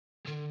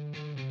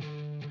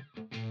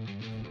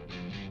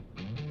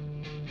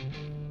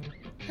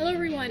Hello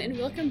everyone, and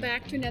welcome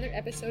back to another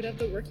episode of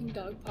the Working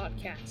Dog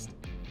Podcast.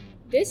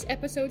 This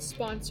episode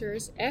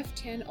sponsors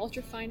F10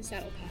 Ultrafine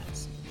Saddle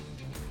Pads.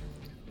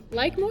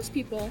 Like most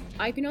people,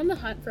 I've been on the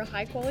hunt for a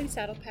high-quality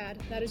saddle pad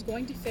that is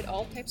going to fit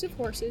all types of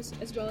horses,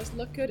 as well as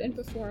look good and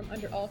perform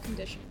under all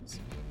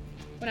conditions.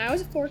 When I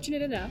was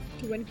fortunate enough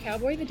to win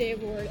Cowboy of the Day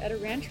award at a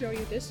ranch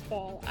rodeo this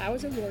fall, I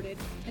was awarded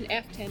an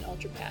F10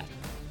 Ultra Pad.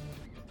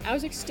 I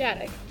was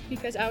ecstatic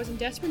because I was in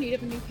desperate need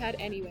of a new pad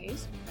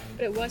anyways,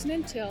 but it wasn't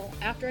until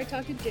after I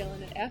talked to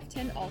Dylan at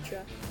F10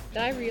 Ultra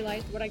that I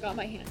realized what I got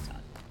my hands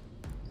on.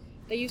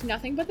 They use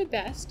nothing but the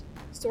best,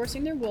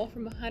 sourcing their wool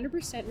from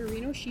 100%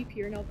 merino sheep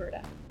here in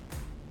Alberta.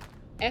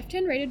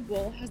 F10 rated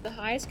wool has the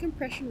highest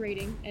compression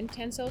rating and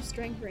tensile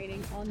strength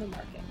rating on the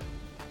market.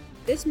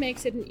 This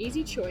makes it an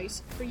easy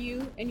choice for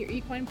you and your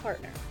equine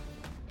partner.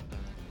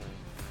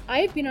 I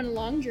have been on a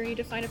long journey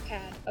to find a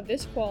pad of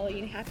this quality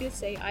and happy to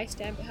say I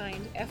stand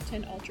behind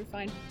F10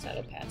 Ultrafine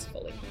Saddle Pads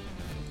fully.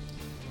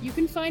 You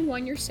can find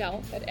one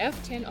yourself at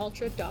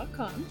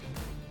f10ultra.com.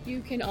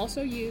 You can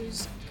also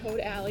use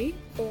code ALLIE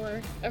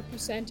for a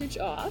percentage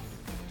off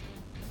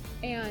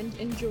and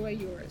enjoy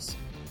yours.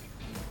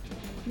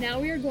 Now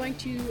we are going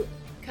to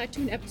cut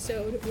to an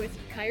episode with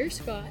Kier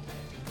Scott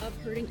of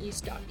Herding East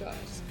Stock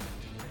Dogs.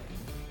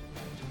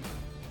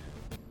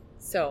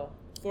 So,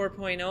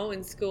 4.0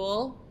 in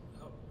school.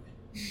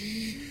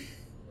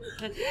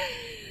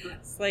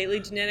 Slightly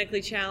genetically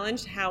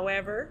challenged,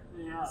 however,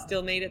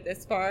 still made it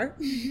this far.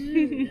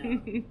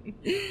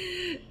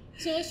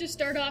 So let's just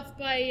start off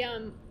by,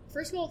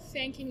 first of all,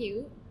 thanking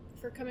you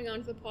for coming on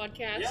to the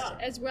podcast,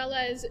 as well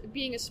as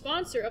being a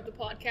sponsor of the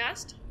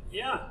podcast.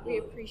 Yeah. We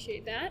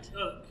appreciate that.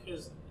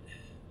 Because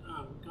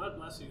God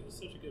bless you, it's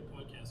such a good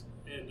podcast.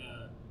 And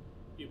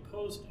you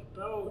post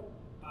about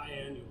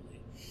biannually.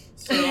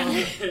 So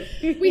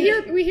we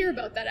hear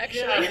about that,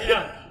 actually.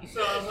 Yeah.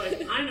 So I was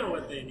like, I know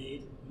what they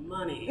need.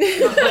 Money.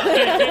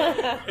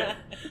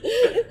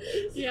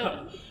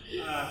 Yeah.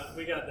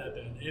 We got that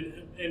done.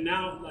 And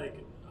now, like,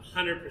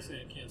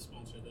 100% can't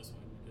sponsor this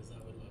one because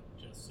that would look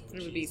just so cheesy.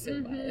 It would be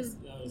so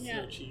biased. That was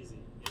so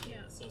cheesy.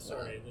 Yeah. So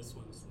sorry, this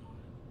one's not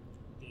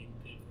being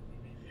paid for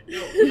me.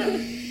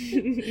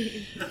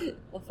 No.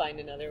 We'll find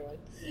another one.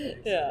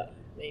 Exactly. Yeah,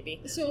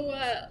 maybe. So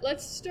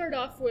let's start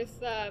off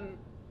with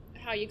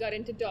how you got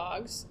into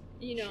dogs,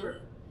 Sure.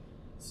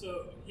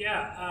 So,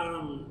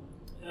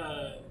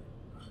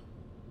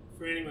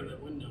 for anyone that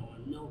wouldn't know,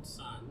 I'm Milt's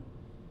son,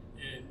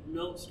 and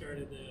Milt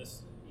started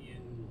this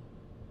in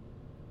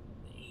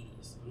the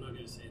 80s. I'm not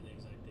going to say the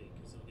exact date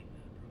because I'll get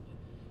mad probably.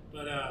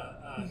 But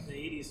the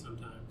 80s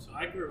sometime. So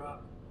I grew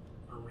up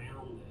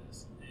around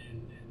this,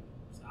 and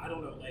so I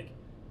don't know, like,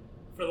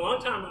 for a long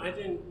time I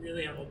didn't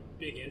really have a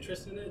big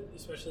interest in it,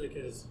 especially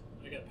because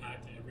I got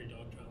packed to every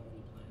dog trial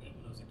on the planet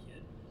when I was a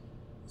kid.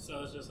 So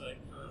I was just like,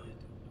 I don't know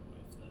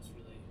if that's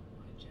really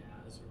my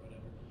jazz or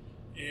whatever.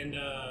 And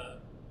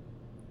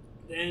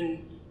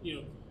then,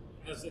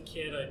 as a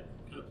kid, I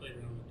kind of played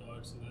around with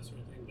dogs and that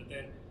sort of thing. But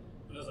then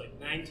when I was like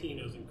 19,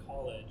 I was in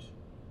college,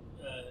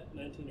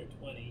 19 or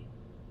 20.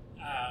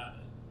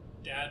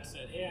 Dad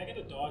said, hey, I got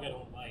a dog I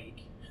don't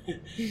like.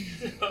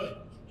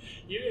 So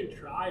you can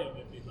try him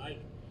if you'd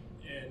like.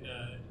 And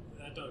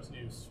that dog's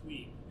name is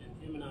Sweet. And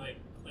him and I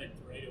clicked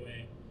right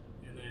away.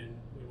 And then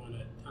we won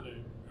a ton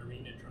of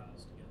arena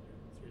trials together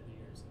through the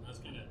years. And that's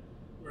kind of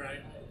where I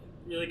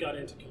really got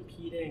into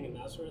competing and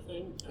that sort of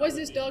thing. Was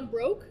this dog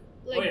broke?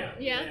 Like,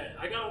 yeah.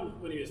 I got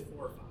him when he was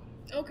 4 or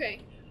 5.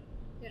 Okay.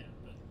 Yeah.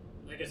 But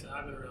like I said,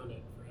 I've been around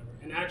it forever.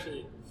 And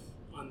actually,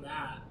 on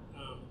that,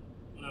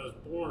 when I was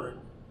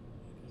born,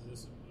 because this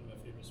is one of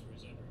my favorite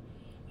stories ever,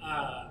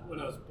 when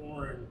I was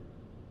born,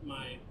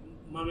 my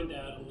mom and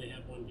dad only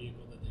had one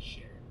vehicle that they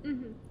shared.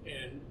 Mm-hmm.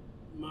 And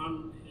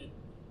mom had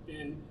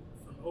been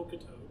from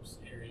Okotoks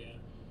area.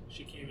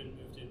 She came and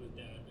moved in with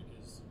dad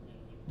because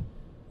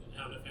we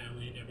had a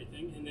family and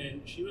everything. And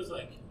then she was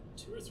like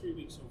 2 or 3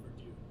 weeks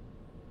overdue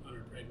on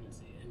her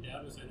pregnancy, and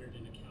dad was entered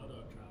in a cow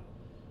dog trial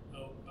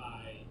out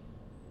by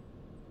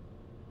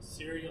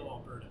Cereal,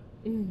 Alberta.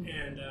 Mm-hmm.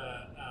 And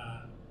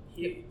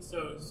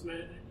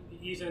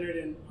he's entered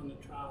in on the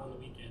trial on the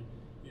weekend.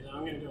 He's like,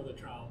 I'm going to go to the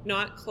trial.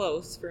 Not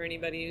close for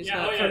anybody who's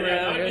not from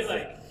around. That would be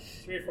like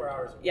 3 or 4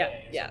 hours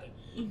away. Yeah.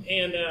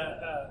 And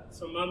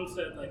so mom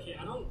said, like, hey,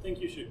 I don't think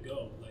you should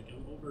go. Like,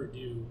 I'm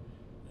overdue.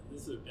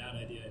 This is a bad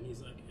idea. And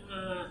he's like,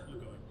 I'm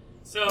going.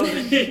 So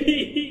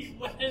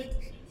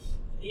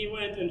he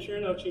went, and sure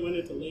enough, she went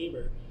into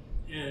labor,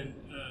 and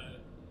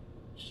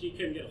she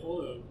couldn't get a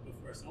hold of him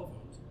before cell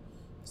phones.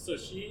 So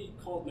she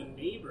called the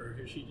neighbor,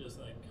 who she just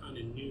like kind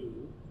of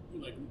knew,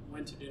 like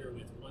went to dinner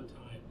with one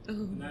time,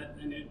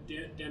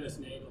 Dennis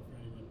Nagel, for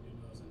anyone who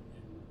knows,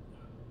 and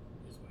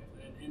his wife,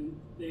 and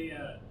they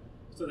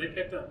they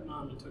picked up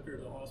mom and took her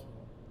to the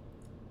hospital,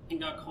 and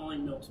got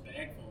calling Milt's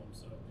bag phone.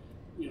 So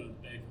the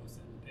bag phone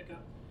sent the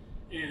pickup,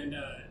 and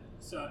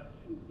so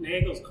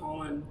Nagel's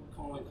calling,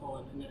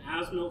 and then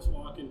as Milt's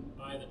walking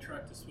by the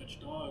truck to switch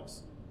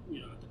dogs,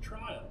 at the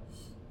trial,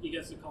 he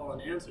gets the call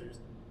and answers.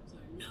 It's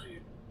like, no,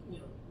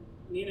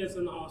 Nina's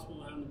in the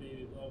hospital having the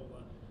baby, blah, blah, blah.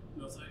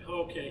 I was like,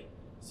 oh, okay.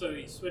 So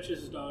he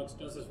switches his dogs,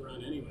 does his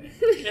run anyway.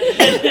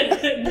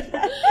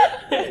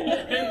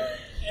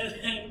 and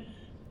then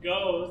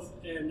goes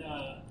and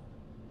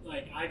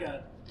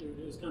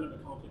it was kind of a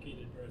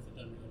complicated birth, it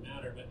doesn't really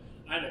matter, but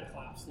I had a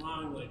collapsed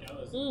lung, like I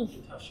was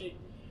in tough shape.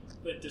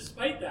 But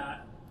despite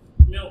that,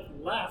 Milt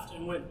left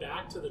and went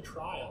back to the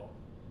trial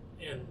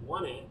and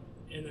won it,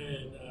 and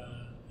then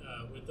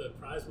with the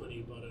prize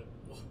money bought a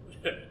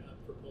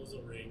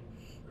proposal ring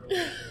or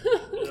whatever,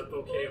 and a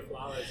bouquet of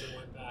flowers and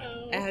went back.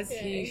 As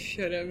he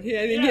should have.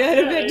 Yeah, I think he had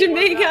a bit to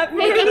make up for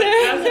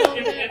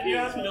If you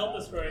ask Milt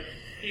the story,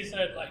 he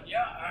said, like,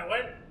 yeah, I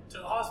went to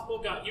the hospital,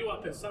 got you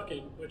up in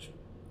sucking, which,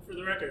 for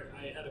the record,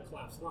 I had a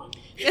collapsed lung.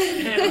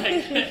 and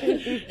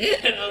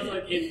I was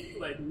like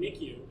in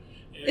NICU,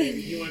 and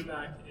you went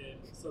back, and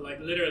so like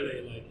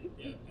literally,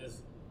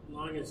 as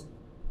long as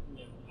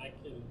I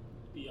can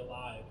be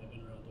alive, I've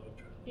been around dog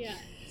trials. Yeah,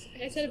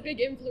 it's had a big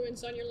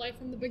influence on your life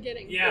from the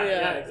beginning.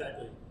 Yeah,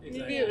 exactly.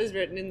 Maybe it was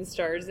written in the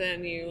stars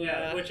then.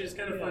 Which is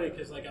kind of funny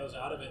because I was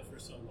out of it for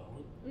so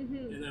long,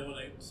 and then when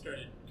I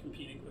started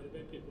competing quite a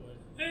bit, people went,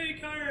 "Hey,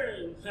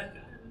 Karen!" I had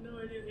no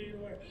idea who you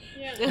were.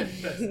 Yeah,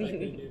 that's like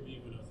they knew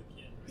me when I was a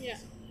kid. Right? Yeah.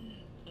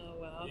 Oh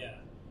wow.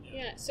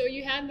 Yeah. So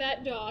you had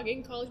that dog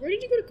in college. Where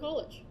did you go to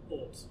college?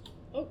 Bolts.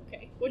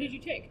 Okay. What did you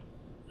take?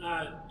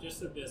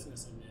 Just a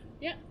business admin.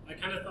 Yeah. I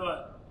kind of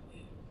thought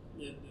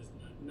there's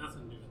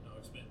nothing to do with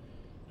dogs, but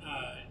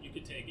you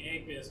could take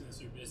ag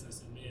business or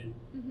business admin.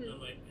 And I'm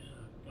like,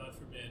 God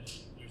forbid,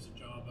 there's a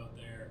job out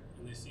there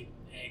and they see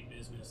ag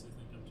business and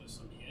think I'm just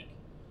some hick.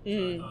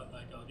 So I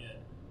thought, I'll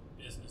get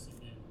business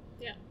admin.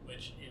 Yeah.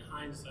 Which, in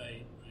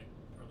hindsight, I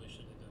probably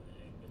should have done the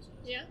ag business.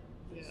 Yeah.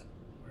 Yeah.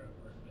 Where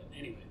I work, but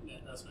anyway,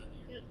 that's not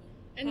the area.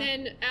 And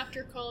then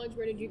after college,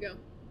 where did you go?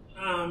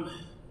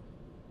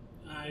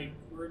 I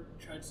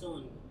tried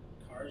selling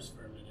cars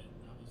for a minute.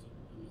 That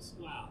was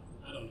wow.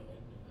 I don't know.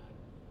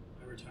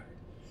 I retired.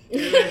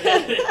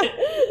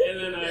 And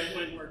then I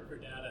went and worked for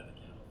Dad at the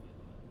cattle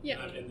feed.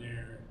 Yeah. I've been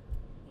there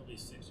at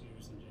least 6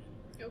 years in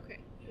January. Okay.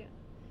 Yeah.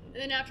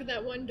 And then after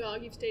that one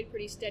dog, you've stayed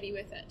pretty steady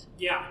with it.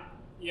 Yeah.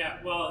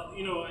 Well,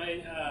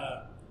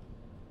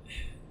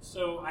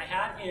 so I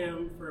had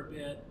him for a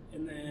bit,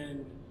 and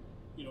then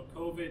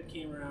COVID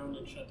came around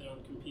and shut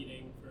down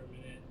competing for a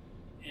minute.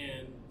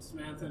 And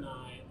Samantha and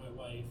I, my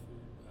wife,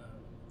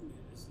 who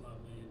is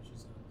lovely, and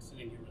she's not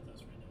sitting here with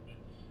us right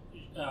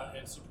now, but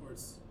and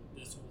supports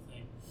this whole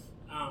thing.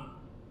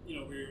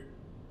 We're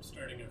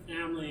starting our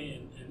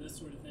family and this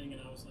sort of thing,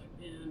 and I was like,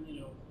 man,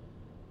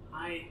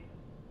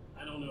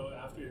 I don't know.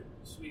 After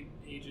Sweet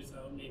ages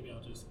out, maybe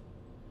I'll just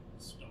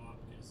stop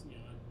because I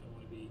don't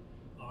want to be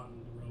on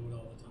the road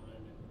all the time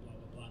and blah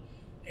blah blah.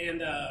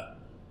 And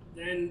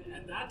then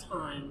at that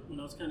time, when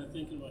I was kind of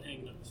thinking about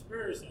hanging up the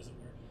spurs, as it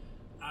were,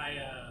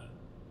 I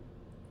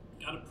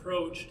got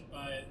approached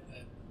by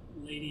a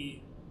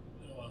lady,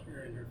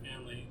 her and her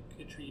family,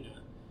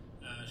 Katrina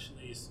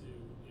Schlese, who,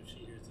 if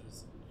she hears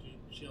this,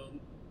 I'm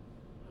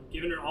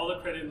giving her all the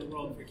credit in the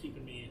world for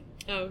keeping me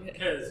in. Oh, okay.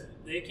 Because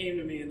they came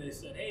to me and they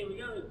said, hey, we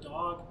got a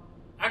dog.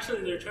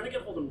 Actually, they're trying to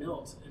get hold of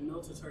Milt, and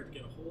Milt is hard to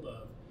get a hold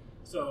of.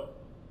 So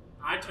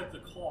I took the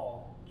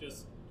call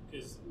just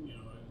because,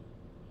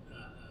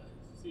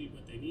 see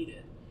what they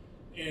needed.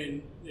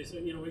 And they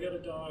said, we got a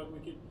dog,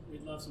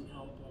 we'd love some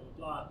help, blah, blah,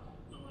 blah.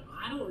 And I'm like,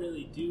 I don't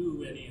really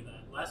do any of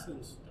that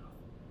lesson stuff.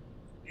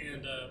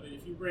 And but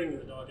if you bring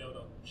the dog out,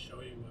 I'll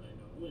show you what I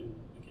know, and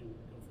we can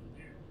go from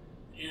there.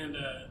 And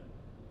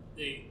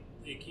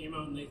they came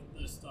out and they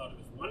just thought it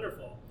was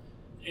wonderful.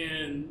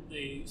 And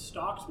they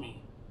stalked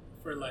me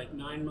for like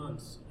 9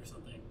 months or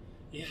something.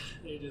 Yeah,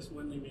 they just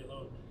wouldn't leave me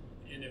alone.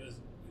 And it was,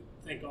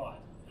 thank God.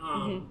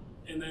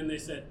 And then they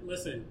said,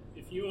 listen,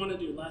 if you want to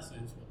do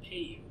lessons, we'll pay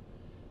you.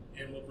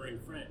 And we'll bring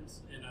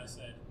friends. And I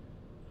said,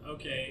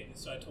 okay.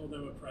 So I told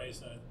them a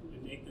price. I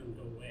would make them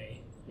go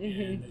away.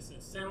 And they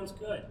said, sounds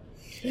good.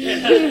 Dang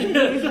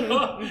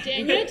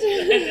it.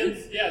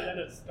 Then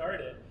it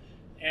started.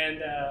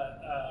 And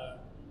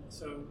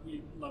so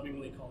we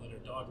lovingly call it our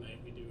dog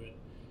night. We do it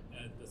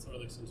at the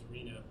Thorlickson's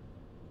Arena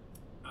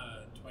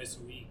twice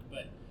a week.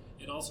 But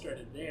it all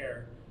started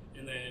there.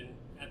 And then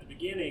at the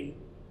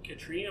beginning,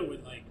 Katrina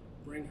would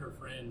bring her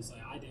friends.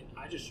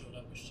 I just showed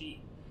up with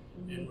sheep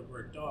and would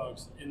work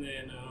dogs. And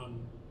then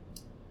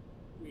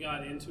we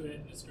got into it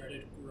and it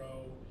started to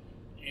grow.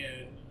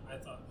 And I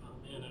thought, oh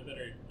man, I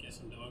better get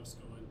some dogs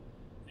going.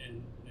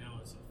 And now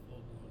it's a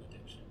full-blown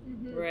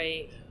addiction.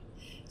 Right. Yeah.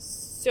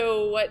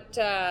 So what,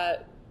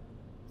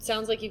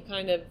 sounds like you've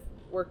kind of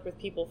worked with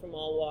people from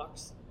all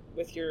walks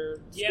with your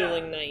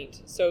schooling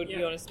night. So do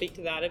you want to speak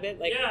to that a bit?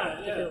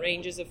 Different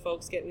ranges of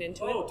folks getting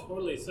into it? Oh,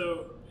 totally.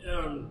 So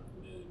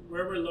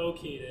where we're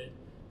located,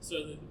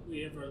 we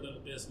have our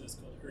little business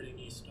called Herding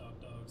East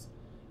Stock Dogs.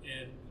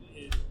 And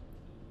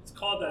it's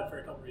called that for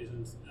a couple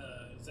reasons.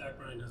 Zach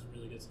Bryan has a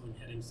really good song,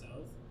 Heading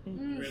South.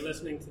 We were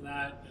listening to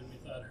that, and we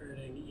thought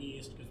Herding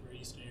East because we're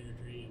East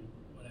Airdrie and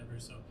whatever.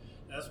 So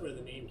that's where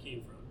the name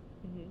came from.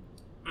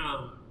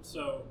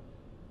 So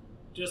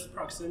just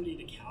proximity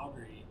to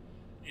Calgary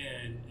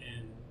and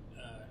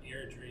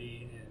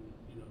Airdrie and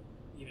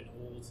even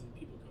olds, and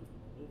people come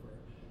from all over.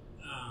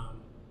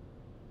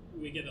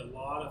 We get a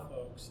lot of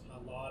folks,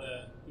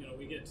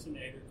 we get some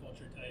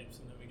agriculture types,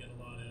 and then we get a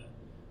lot of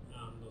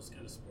those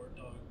kind of sport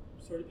dog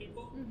sort of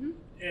people,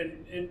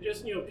 and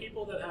just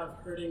people that have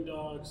herding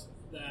dogs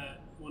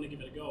that want to give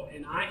it a go.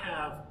 And I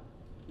have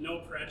no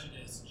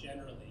prejudice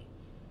generally.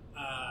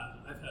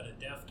 I've had a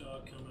deaf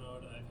dog come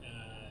out. I've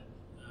had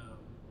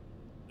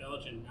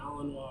Belgian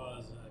Malinois.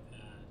 I've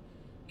had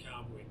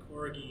cowboy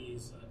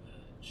corgis. I've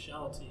had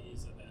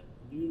Shelties. I've had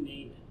you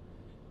name it.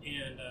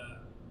 And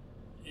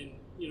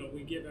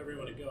we give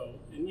everyone a go.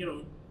 And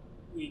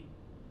we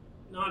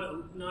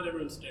not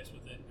everyone sticks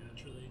with it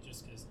naturally,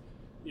 just because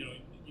you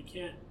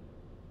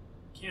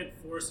can't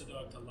force a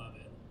dog to love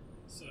it.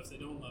 So if they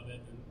don't love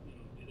it, then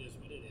it is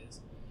what it is.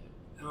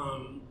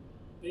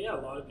 But yeah,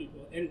 a lot of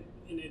people, and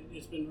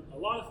it's been a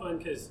lot of fun,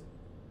 because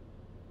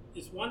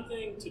it's one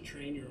thing to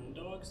train your own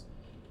dogs,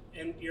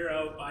 and you're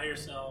out by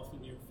yourself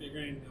and you're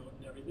figuring out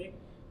and everything.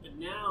 But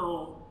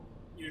now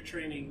you're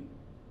training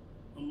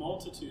a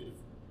multitude of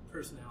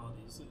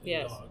personalities of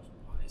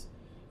dog-wise,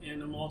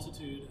 and a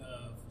multitude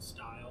of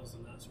styles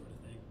and that sort of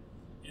thing.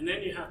 And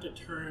then you have to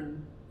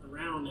turn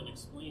around and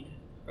explain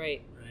it.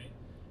 Right.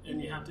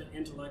 And you have to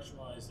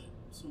intellectualize it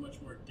so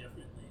much more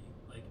differently.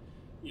 Like,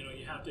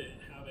 you have to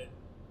have it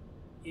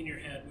in your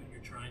head what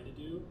you're trying to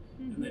do,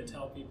 and then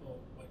tell people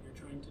what you're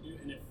trying to do,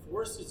 and it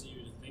forces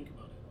you to think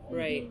about it all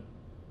the time.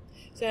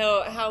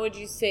 So how would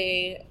you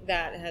say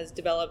that has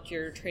developed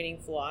your training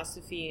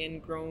philosophy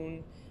and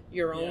grown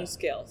your own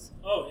skills?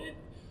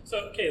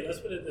 Okay, let's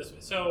put it this way.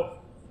 So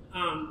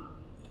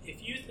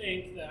if you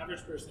think the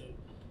average person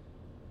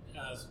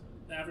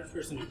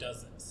who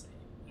does this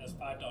has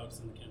 5 dogs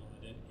in the kennel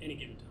at any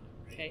given time,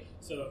 right? Okay.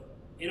 So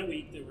in a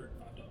week they work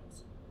 5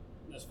 dogs.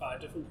 That's 5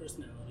 different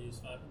personalities,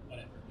 5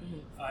 whatever,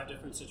 5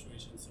 different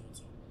situations, so and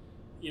so.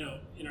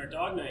 In our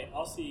dog night,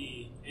 I'll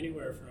see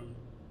anywhere from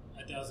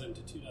 12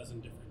 to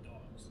 24 different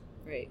dogs.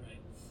 Right.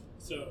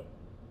 So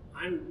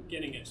I'm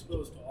getting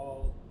exposed to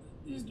all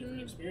these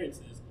different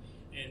experiences,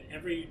 and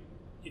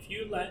if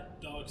you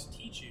let dogs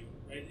teach you,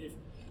 right?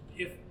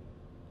 If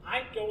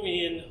I go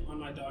in on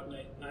my dog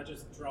night and I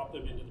just drop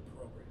them into the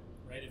program,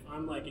 right? If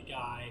I'm like a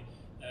guy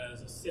that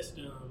has a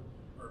system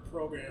or a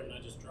program and I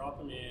just drop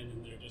them in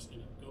and they're just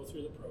going to go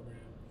through the program,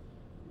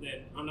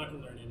 then I'm not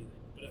going to learn anything.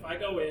 But if I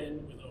go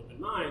in with an open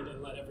mind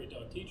and let every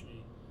dog teach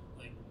me,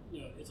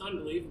 it's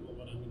unbelievable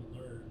what I'm going to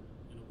learn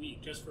in a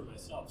week just for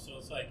myself. So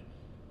it's like,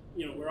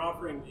 we're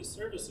offering these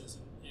services,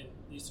 and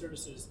these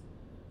services,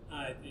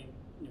 I think,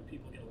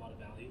 people get a lot of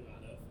value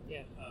out of.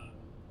 Yeah.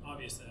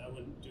 Obviously, I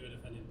wouldn't do it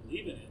if I didn't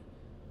believe in it,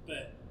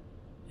 but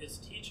it's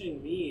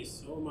teaching me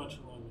so much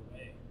along the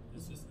way.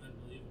 It's just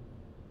unbelievable.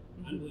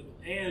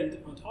 And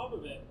on top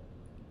of it,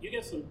 you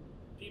get some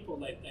people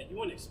like that you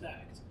wouldn't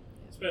expect,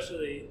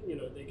 especially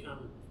they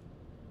come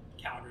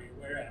Calgary or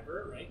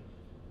wherever, right?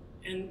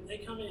 And they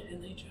come in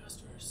and they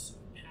just are so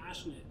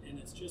passionate, and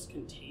it's just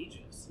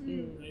contagious,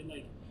 right?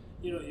 Like,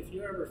 if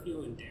you're ever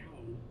feeling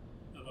down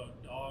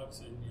about dogs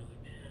and you're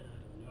like, man, I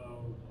don't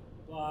know,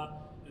 blah, blah, blah,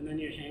 and then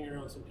you hang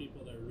around some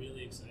people that are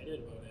really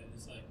excited about it,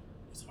 it's like,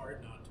 it's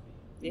hard not to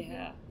be.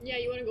 Yeah,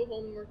 you want to go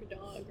home and work a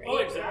dog, right? Oh,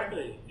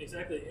 exactly.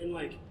 And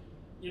like,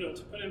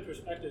 to put in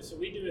perspective, so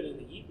we do it in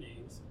the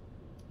evenings,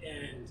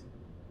 and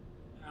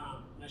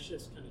my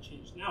shift's kind of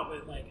changed now,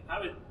 but like, I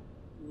would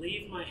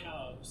leave my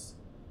house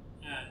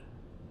at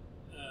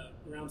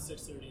around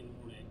 6:30 in the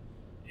morning,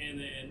 and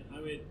then I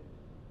would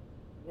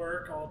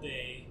work all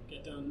day,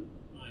 get done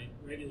my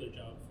regular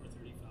job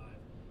 4:35,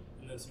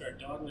 and then start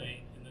dog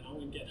night, and then I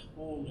wouldn't get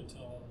home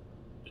until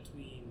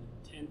between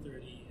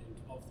 10:30 and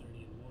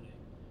 12:30 in the morning,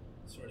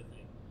 sort of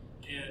thing.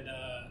 And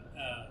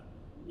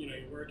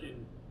you're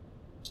working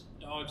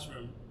dogs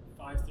from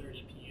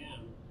 5:30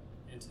 p.m.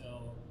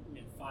 until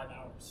 5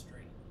 hours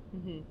straight,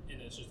 and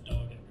it's just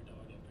dog after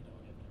dog after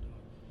dog after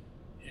dog,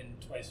 and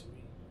twice a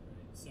week.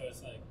 So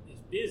it's like,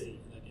 it's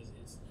busy, like it's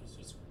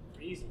just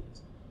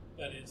craziness,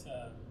 but it's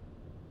a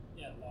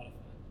lot of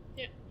fun.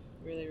 Yeah,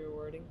 really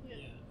rewarding. Yeah,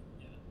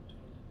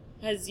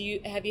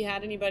 totally. Have you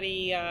had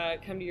anybody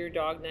come to your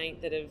dog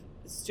night that have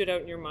stood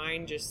out in your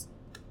mind, just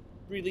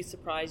really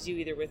surprised you,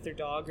 either with their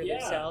dog or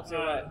themselves, or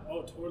what?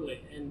 Oh,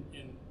 totally. And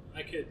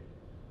I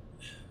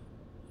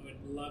would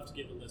love to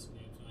give a list of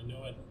names. I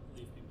know I'd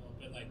leave people out,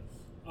 but like,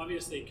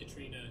 obviously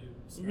Katrina, who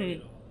started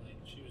it all, like,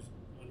 she was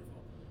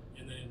wonderful.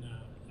 And then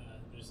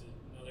there's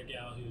another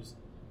gal who's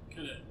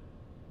kind of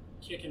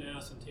kicking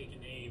ass and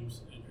taking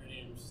names, and her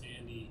name's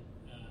Sandy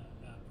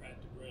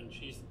Pratt DeBrun.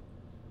 She's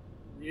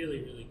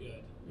really, really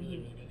good, really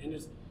good. And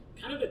it's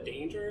kind of a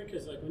danger,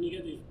 because like, when you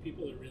get these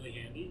people that are really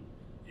handy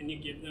and you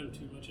give them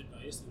too much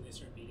advice and they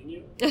start beating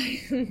you, that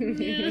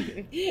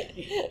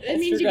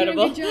means you did a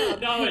good job.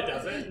 No, it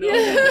doesn't.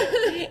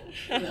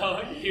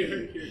 No,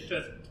 you're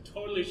just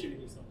totally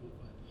shooting yourself in the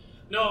foot.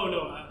 No,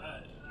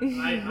 I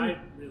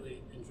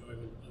really enjoy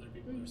when other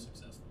people are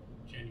successful,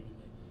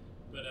 genuinely.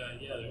 But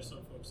there's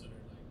some folks that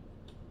are like,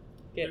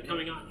 they're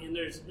coming on, and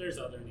there's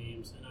other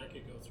names, and I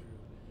could go through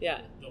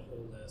the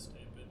whole list.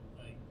 But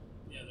like,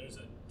 there's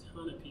a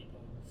ton of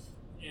people,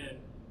 And,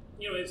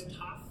 it's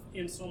tough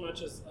in so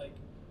much as, like,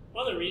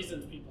 one of the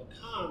reasons people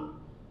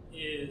come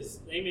is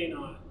they may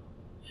not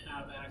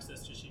have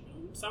access to sheep.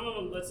 Some of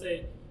them, let's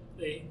say,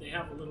 they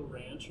have a little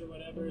ranch or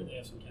whatever, they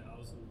have some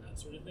cows and that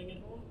sort of thing at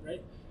home,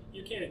 right?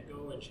 You can't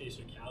go and chase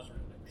your cows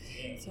around every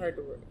day. It's hard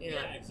to work.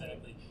 Yeah,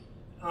 exactly.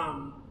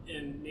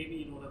 And maybe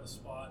you don't have a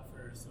spot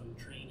for some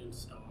training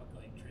stock,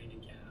 like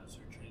training calves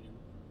or training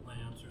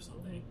lambs or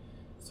something.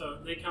 So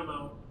they come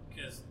out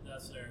because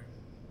that's their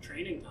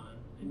training time.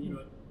 And,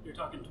 you're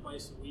talking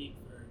twice a week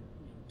for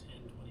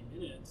 10, 20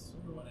 minutes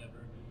or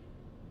whatever.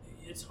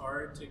 It's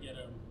hard to get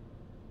them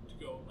to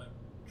go, like,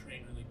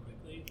 train really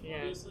quickly,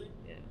 obviously,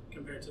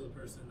 compared to the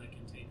person that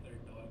can take their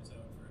dogs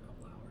out for a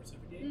couple hours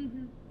every day,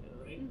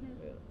 right?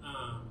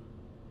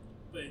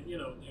 But,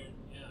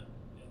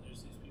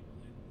 there's these people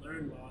that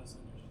learn laws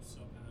and they're just so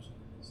passionate.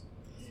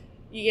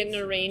 You getting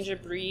a range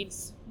of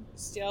breeds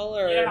still,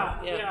 or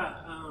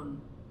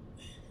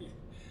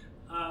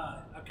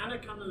I've kind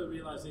of come to the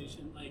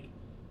realization, like,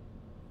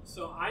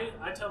 so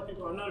I tell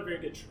people I'm not a very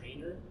good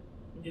trainer,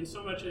 in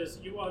so much as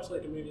you watch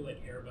like a movie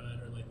like Air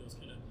Bud or like those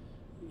kind of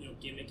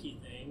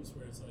gimmicky things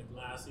where it's like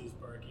Lassie's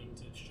barking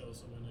to show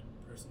someone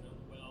a person on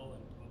the well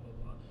and blah blah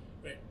blah.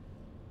 Right?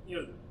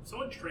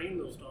 Someone trained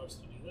those dogs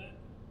to do that.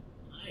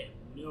 I have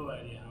no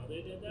idea how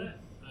they did that.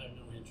 I have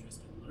no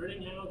interest in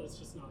learning how. That's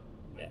just not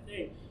my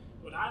thing.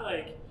 What I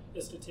like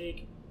is to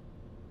take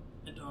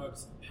a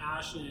dog's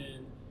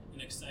passion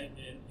and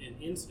excitement and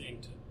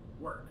instinct to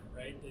work,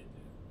 right?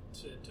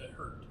 To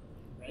herd,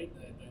 right?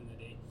 At the end of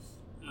the day.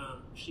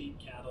 Sheep,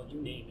 cattle,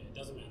 you name it. It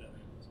doesn't matter.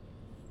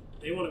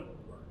 They want to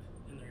work,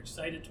 and they're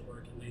excited to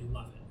work, and they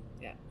love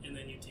it. Yeah. And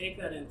then you take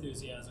that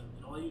enthusiasm,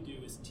 and all you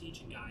do is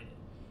teach and guide it.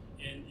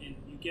 And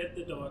you get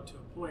the dog to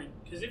a point,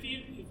 because if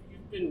you've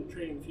been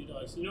training a few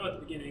dogs, at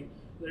the beginning,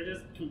 they're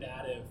just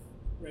combative,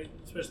 right?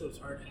 Especially those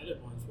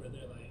hard-headed ones where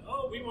they're like,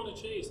 oh, we want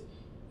to chase.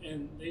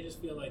 And they just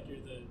feel like you're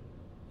the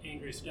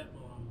angry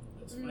stepmom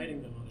that's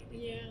fighting them on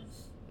everything. Yeah.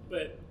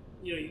 But,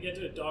 you get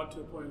to a dog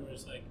to a point where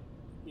it's like,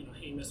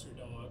 hey, Mr.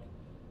 Dog,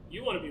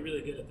 you want to be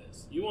really good at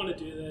this. You want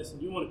to do this,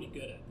 and you want to be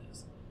good at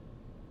this.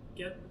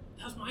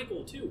 That's my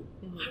goal, too.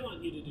 I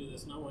want you to do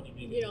this, and I want you to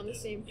be good Get at on the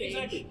this. same page.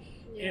 Exactly.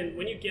 Yeah. And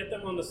when you get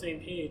them on the same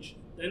page,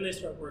 then they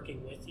start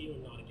working with you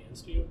and not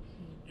against you.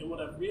 And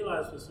what I've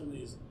realized with some of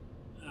these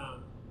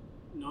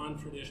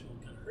non-traditional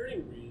kind of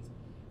herding breeds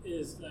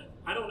is that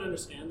I don't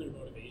understand their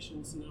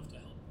motivations enough to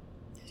help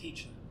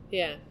teach them.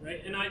 Yeah.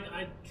 Right? And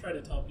I try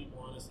to tell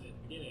people honestly at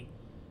the beginning,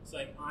 it's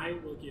like I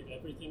will give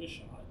everything a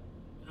shot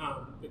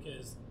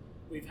because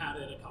we've had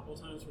it a couple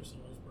times where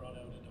someone's brought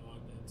out a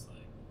dog that's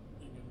like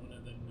one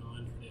of the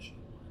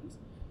non-traditional ones,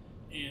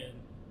 and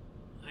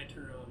I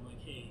turn around and I'm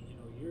like, hey,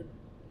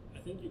 I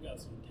think you got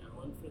some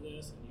talent for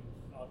this, and you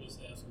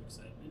obviously have some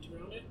excitement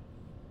around it.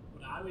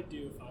 What I would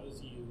do if I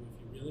was you,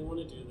 if you really want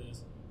to do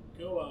this,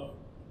 go out,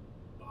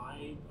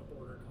 buy a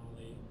border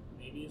collie,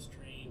 maybe it's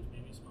trained,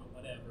 maybe it's not,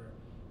 whatever,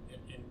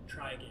 and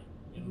try again.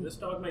 This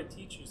dog might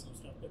teach you some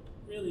stuff, but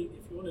really,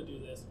 if you want to do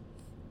this,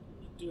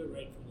 do it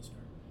right from the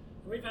start.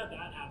 And we've had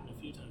that happen a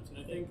few times, and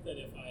I think that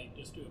if I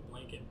just do a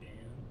blanket ban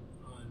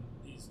on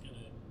these kind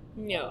of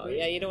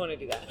you don't want to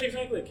do that.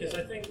 Exactly, because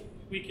I think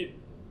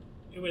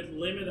it would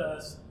limit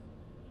us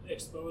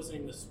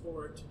exposing the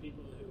sport to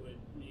people who would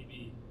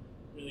maybe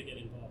really get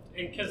involved.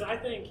 And because I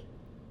think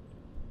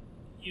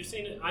I've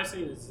seen it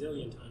a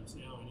zillion times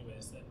now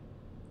anyways, that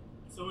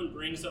someone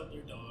brings out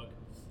their dog,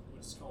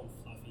 we'll just call him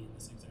Fluffy in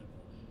this example.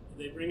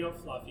 They bring out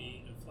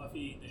Fluffy, and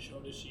Fluffy, they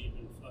showed his sheep,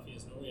 and Fluffy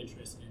has no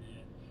interest in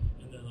it.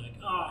 And they're like,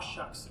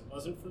 shucks, it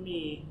wasn't for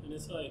me. And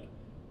it's like,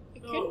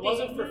 it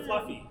wasn't for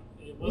Fluffy.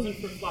 It wasn't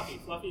for Fluffy.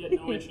 Fluffy had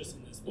no interest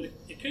in this, but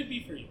it could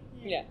be for you.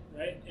 Yeah.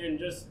 Right? And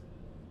just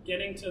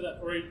getting to that,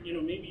 or,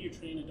 maybe you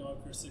train a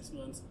dog for 6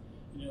 months,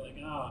 and you're like,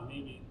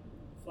 maybe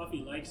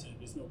Fluffy likes it,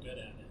 but he's no good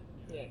at it.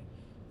 Yeah.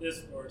 This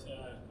sport,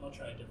 I'll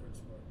try a different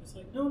sport. It's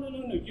like, no,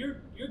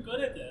 you're good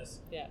at this.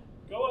 Yeah.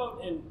 Go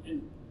out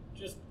and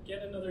just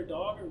get another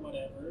dog or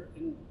whatever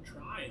and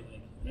try.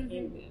 Like, I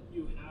think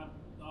you have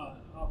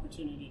the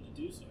opportunity to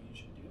do so. You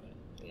should do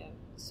it. Yeah.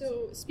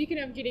 So, speaking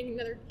of getting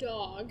another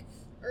dog,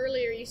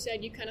 earlier you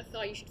said you kind of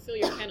thought you should fill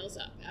your kennels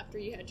up after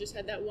you had just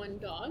had that one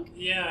dog.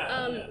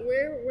 Yeah.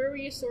 Where were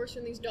you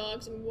sourcing these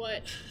dogs, and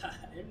what?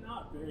 I'm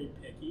not very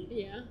picky.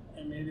 Yeah.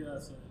 And maybe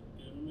that's a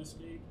bit of a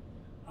mistake.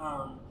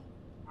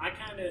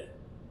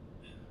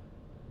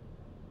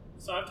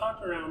 So I've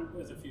talked around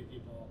with a few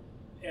people,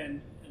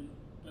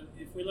 but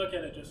if we look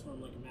at it just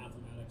from like a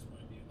mathematics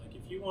point of view, like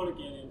if you want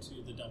to get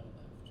into the double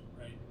lift,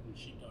 right, in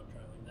sheepdog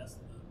trialing, that's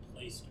the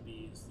place to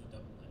be, is the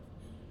double lift.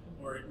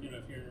 Or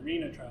if you're an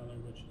arena trialer,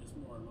 which is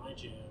more my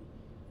jam,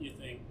 you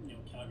think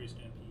Calgary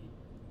Stampede,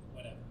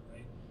 whatever,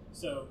 right?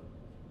 So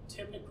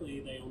typically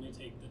they only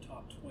take the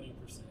top 20%,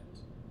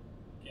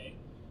 okay?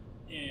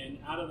 And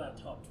out of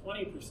that top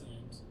 20%,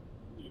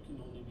 you can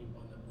only be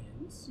one that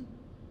wins.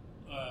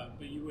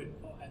 But you would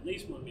at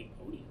least want to make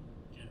podium,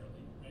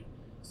 generally, right?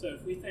 So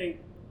if we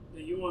think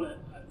that you want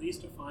at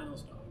least a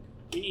finals dog,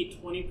 we need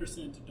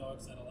 20% of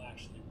dogs that'll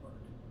actually work.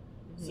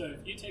 So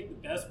if you take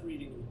the best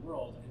breeding in the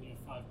world and you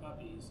have 5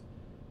 puppies,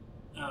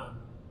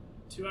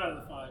 2 out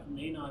of the 5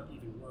 may not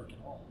even work at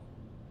all.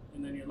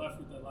 And then you're left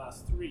with the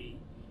last 3.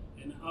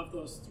 And of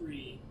those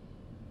 3,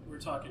 we're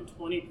talking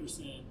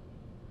 20%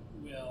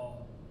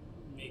 will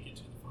make it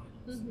to the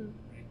finals.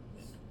 Right?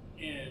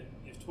 And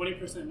if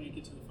 20% make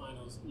it to the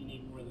finals, you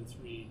need more than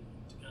 3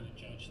 to kind of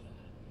judge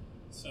that.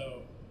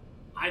 So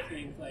I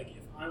think like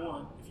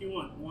if you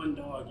want one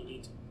dog, you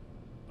need to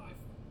buy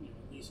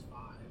at least 5.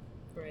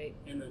 Right.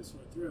 And then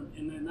sort through them.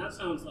 And then that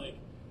sounds like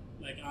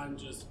I'm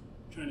just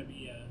trying to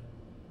be a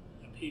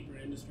paper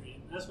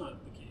industry. And that's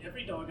not the case.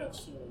 Every dog I've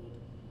sold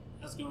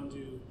has gone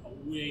to a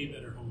way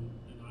better home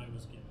than I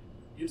was given.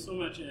 In so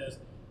much as,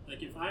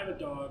 like, if I have a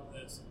dog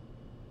that's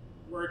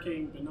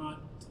working but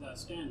not to that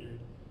standard,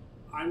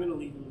 I'm going to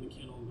leave him in the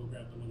kennel and go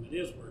grab the one that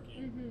is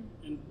working.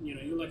 And,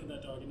 you look at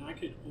that dog, and I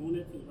could own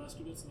it for the rest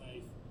of its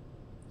life,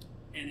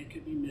 and it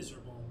could be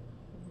miserable,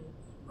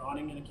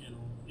 rotting in a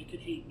kennel. It could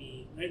hate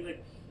me, right?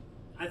 Like,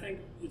 I think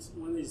it's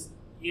one of these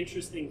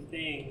interesting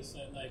things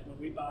that, like, when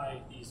we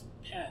buy these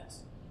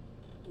pets,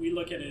 we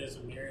look at it as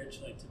a marriage,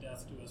 like, to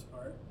death do us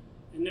part,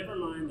 and never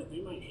mind that they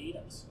might hate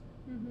us.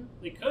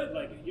 They could,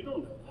 like, you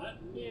don't know that.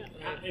 Yeah.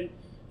 And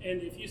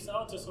if you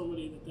sell it to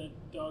somebody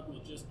that dog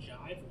will just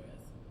jive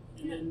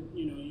with, and then,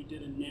 you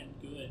did a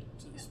net good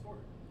to the sport.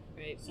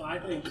 Right. So I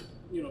think,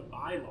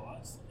 buy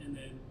lots and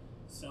then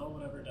sell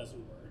whatever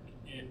doesn't work,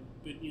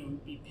 but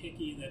be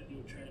picky that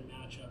you try to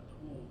match up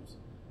the homes,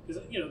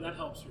 because that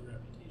helps your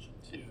reputation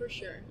too. For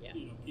sure, yeah.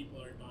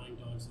 People are buying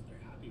dogs that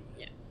they're happy with.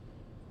 Yeah.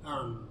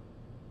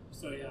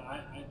 So yeah,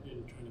 I've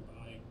been trying to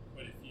buy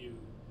quite a few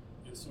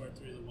and sort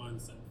through the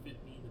ones that fit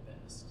me the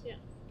best. Yeah.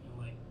 Kind of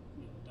like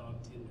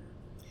dog Tinder.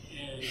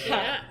 And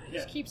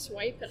just keep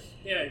swiping.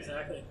 Yeah,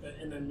 exactly.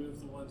 And then move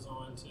the ones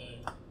on to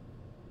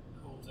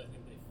homes I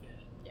think they fit.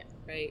 Yeah.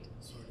 Right.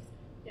 Sort of thing.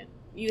 Yeah.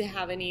 You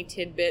have any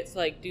tidbits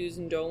like do's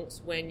and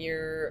don'ts when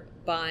you're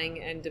buying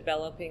and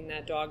developing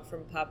that dog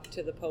from pup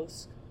to the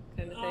post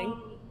kind of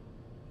thing?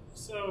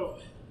 So,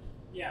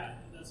 yeah,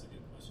 that's a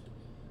good question.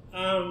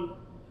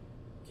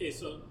 Okay,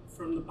 so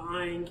from the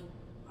buying,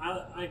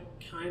 I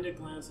kind of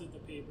glance at the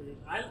papers.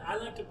 I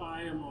like to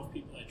buy them off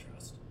people I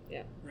trust.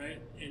 Yeah.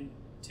 Right? And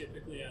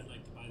typically I'd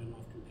like to buy them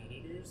off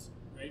competitors,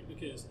 right?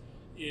 Because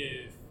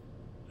if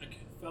a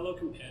fellow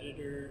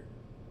competitor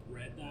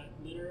bred that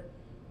litter,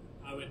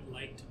 I would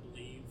like to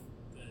believe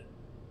that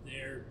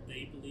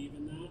they believe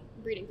in that.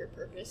 Breeding for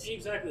purpose.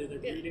 Exactly, they're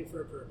breeding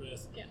for a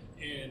purpose. Yeah.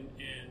 And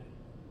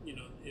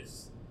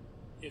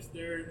if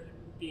they're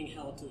being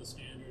held to the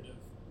standard of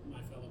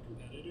my fellow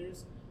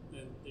competitors,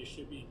 then they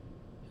should be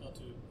held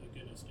to a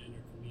good enough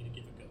standard for me to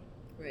give a go.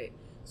 Right.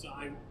 So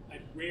I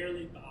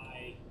rarely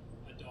buy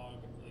a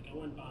dog, like I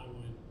wouldn't buy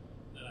one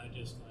that I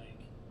just like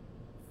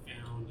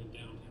found in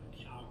downtown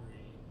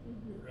Calgary,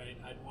 right?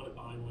 I'd want to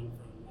buy one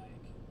from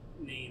like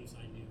names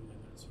I knew and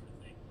that sort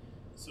of thing.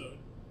 So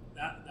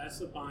that's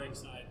the buying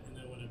side. And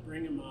then when I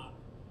bring them up,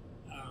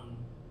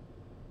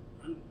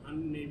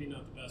 I'm maybe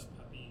not the best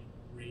puppy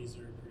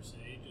raiser per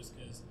se, just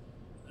because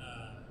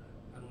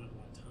I don't have a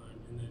lot of time.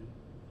 And then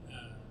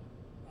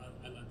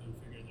I let them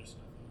figure their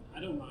stuff out.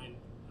 I don't mind.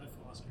 I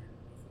fostered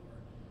before,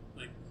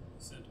 like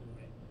sent them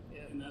away,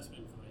 and that's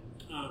been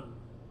fine.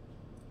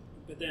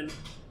 But then,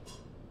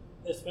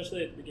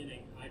 especially at the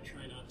beginning, I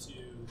try not to.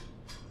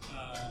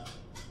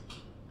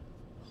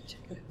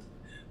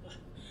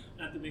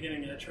 At the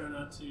beginning, I try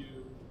not to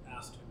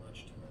ask too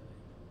much too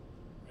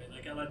early, right?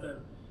 Like I let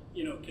them,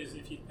 because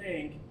if you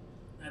think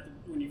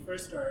when you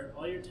first start,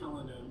 all you're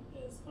telling them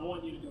is, "I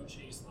want you to go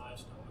chase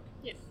livestock."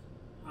 Yeah.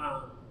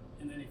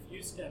 And then if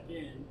you step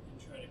in and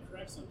try to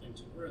correct something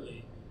too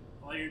early,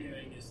 all you're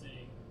doing is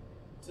saying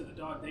to the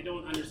dog, they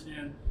don't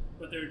understand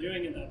what they're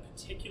doing in that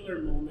particular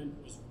moment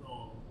was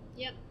wrong.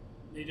 Yep.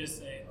 They just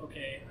say,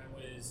 okay, I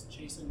was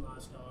chasing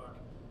livestock,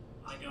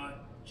 I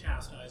got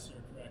chastised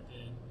or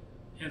corrected,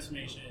 hence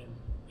summation,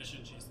 I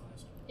shouldn't chase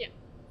livestock. Yeah.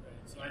 Right.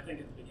 So I think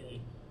at the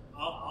beginning,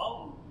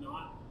 I'll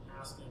not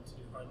ask them to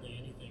do hardly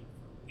anything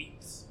for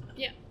weeks.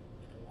 Yeah.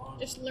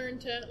 Just learn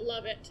to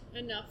love it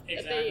enough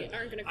that they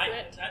aren't going to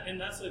quit. And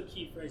that's a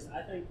key phrase.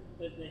 I think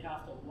that they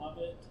have to love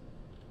it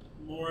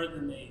more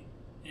than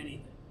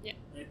anything. Yeah.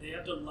 Right? They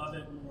have to love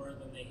it more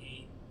than they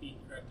hate being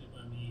corrected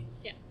by me.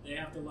 Yeah. They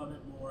have to love it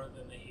more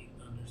than they hate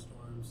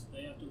thunderstorms.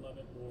 They have to love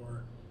it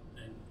more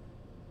than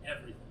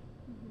everything.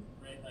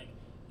 Right? Like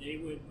they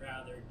would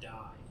rather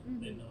die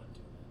than not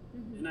do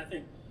it. And I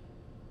think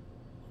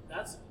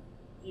that's,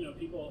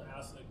 people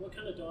ask like, what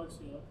kind of dogs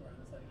do you look for? And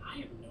it's like, I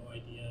have no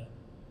idea.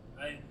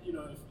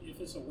 If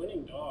it's a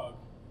winning dog,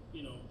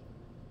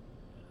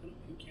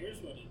 who cares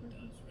what it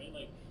does, right?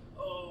 Like,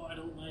 oh, I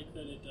don't like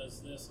that it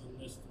does this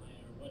on this play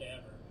or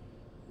whatever.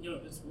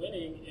 If it's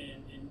winning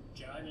and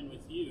jiving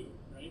with you,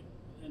 right?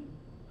 And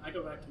I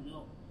go back to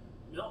Milt.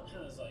 Milt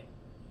has like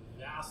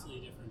vastly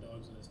different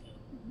dogs in his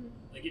kennel.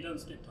 Like he doesn't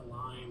stick to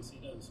lines, he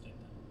doesn't stick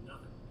to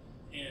nothing,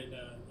 and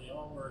they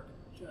all work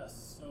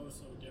just so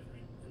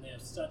different, and they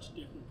have such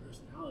different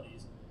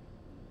personalities.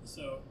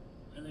 So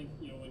I think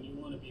when you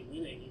want to be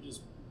winning, you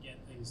just get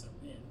things that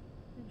win,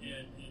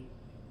 and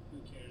who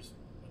cares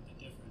what the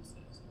difference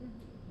is.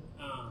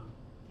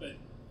 But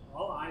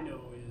all I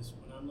know is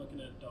when I'm looking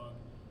at a dog,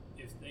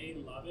 if they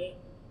love it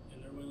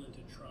and they're willing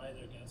to try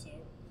their guts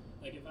out,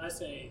 like if I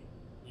say,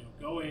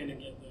 go in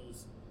and get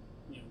those,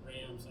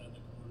 rams out of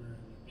the corner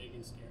and they're big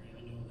and scary,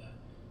 I know that.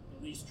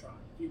 At least try.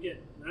 If you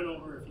get run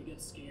over, if you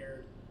get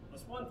scared,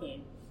 that's one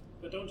thing,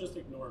 but don't just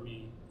ignore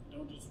me.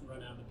 Don't just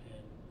run out of the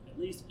pen. At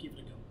least give it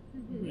a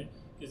go, right?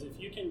 Because if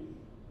you can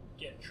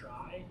get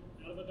try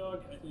out of a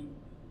dog, I think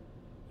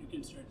you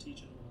can start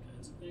teaching them all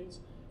kinds of things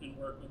and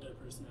work with their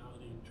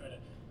personality and try to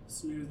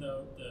smooth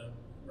out the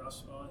rough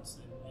spots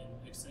and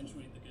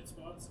accentuate the good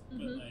spots. But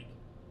like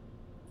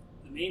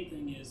the main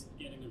thing is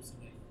getting them so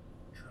they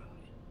try.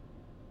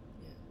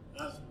 Yeah.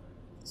 That's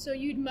so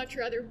you'd much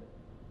rather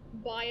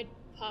buy a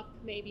pup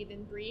maybe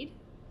than breed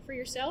for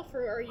yourself,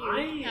 or are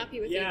you happy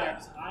with either?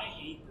 Yeah, I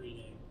hate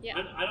breeding. Yeah.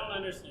 I don't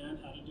understand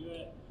how to do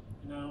it,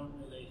 and I don't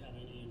really have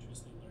any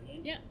interest in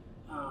learning. Yeah.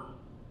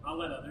 I'll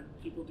let other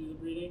people do the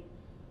breeding.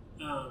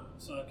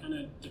 So I kind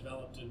of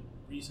developed a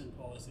recent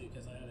policy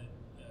because I had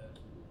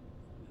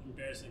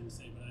embarrassing to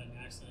say, but I had an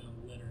accidental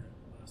litter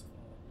last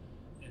fall,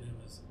 and I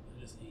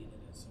just hated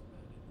it so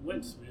bad. It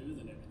went smooth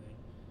and everything,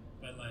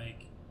 but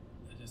like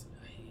I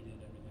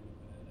hated everything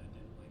about it. I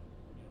didn't like,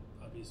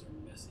 puppies are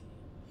messy.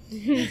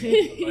 It's a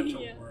bunch of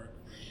work,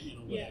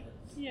 whatever.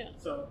 Yeah.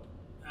 So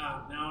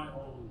now I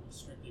own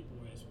strictly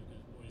boys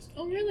because boys can't.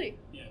 Oh, really?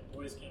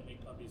 Boys can't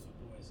make puppies with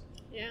boys.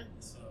 Yeah.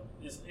 So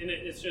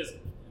it's just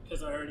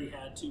because I already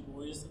had 2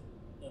 boys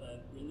that I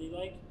really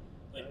like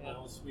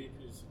Mel Sweep,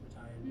 who's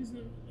retired, is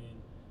with me,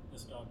 and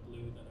this dog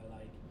Blue that I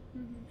like,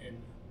 and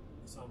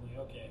so I'm like,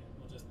 okay,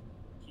 we'll just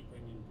keep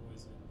bringing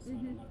boys in, so I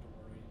don't have to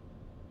worry.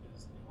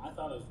 Because I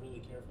thought I was really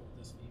careful with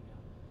this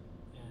female,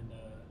 and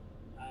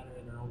I had her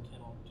in her own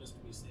kennel just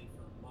to be safe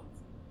for a month,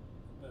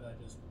 but I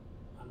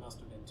must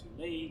have been too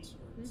late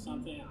or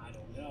something. I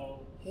don't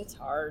know. It's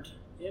hard.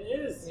 It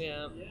is.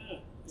 Yeah.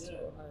 It's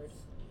so hard.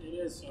 It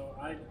is. So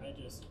I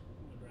just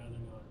would rather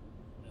not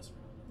mess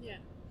around with it. Yeah.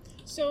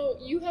 So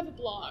you have a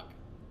blog.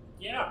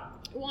 Yeah.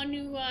 Want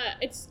to?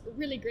 It's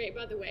really great,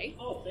 by the way.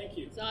 Oh, thank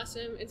you. It's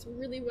awesome. It's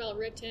really well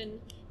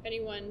written. If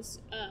anyone's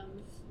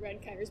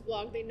read Kier's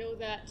blog, they know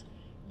that.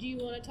 Do you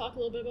want to talk a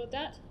little bit about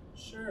that?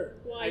 Sure.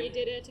 Why you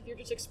did it? If you're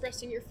just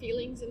expressing your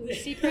feelings in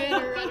secret,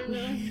 or I don't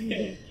know.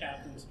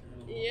 Captain's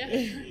Journal. Yeah.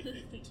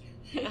 352.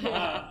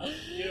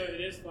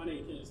 It is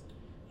funny because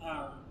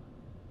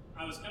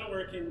I was kind of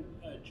working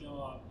a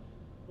job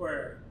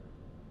where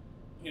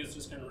he was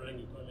just kind of running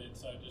equipment,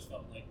 so I just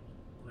felt like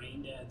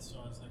brain dead. So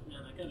I was like,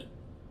 man, I'm gonna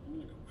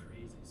go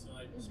crazy. So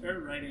I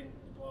started writing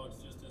the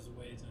blogs just as a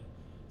way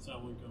so I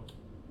wouldn't go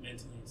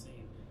mentally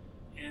insane.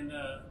 And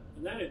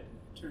then it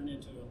turned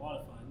into a lot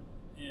of fun.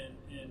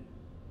 And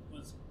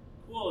what's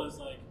cool is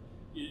like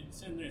you're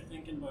sitting there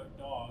thinking about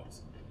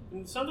dogs,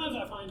 and sometimes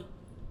I find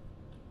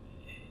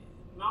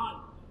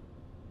not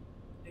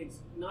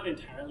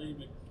entirely,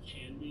 but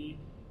can be,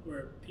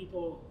 where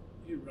people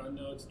who run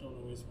dogs don't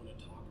always want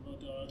to talk about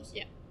dogs.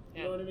 Yeah.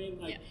 You know what I mean?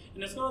 Like,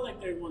 and it's not like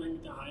they're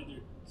wanting to hide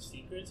their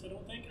secrets, I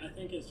don't think. I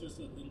think it's just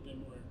a little bit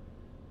more,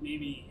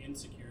 maybe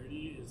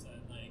insecurity is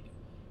that like,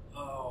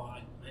 oh,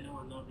 I know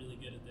I'm not really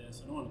good at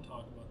this. I don't want to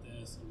talk about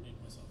this and make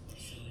myself look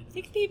silly. I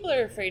think people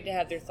are afraid to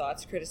have their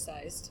thoughts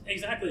criticized.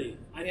 Exactly.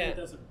 I think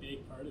that's a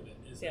big part of it.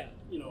 Is that,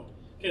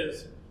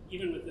 because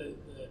even with the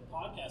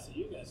podcast that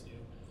you guys do,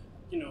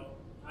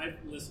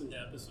 I've listened to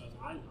episodes.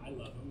 I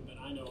love them, but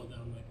I know that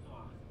I'm like,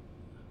 oh,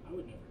 I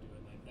would never do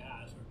it like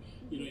that. Or,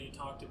 you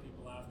talk to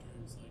people after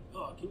and it's like,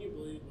 oh, can you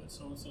believe what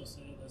so-and-so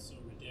said? That's so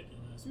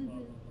ridiculous, blah,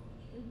 blah,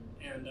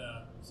 blah. And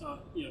so,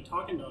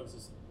 talking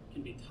dogs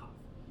can be tough.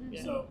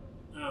 So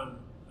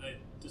I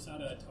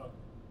decided I'd talk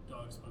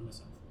dogs by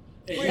myself.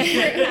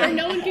 Where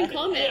no one can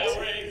comment. Yeah,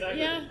 right,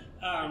 exactly. Yeah.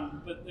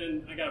 But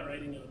then I got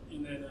writing it,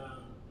 and then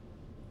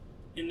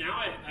and now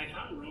I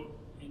haven't wrote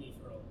any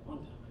for a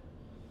long time.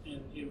 And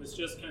it was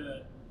just kind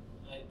of,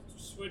 I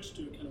switched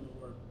to kind of a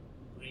more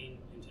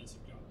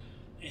brain-intensive job.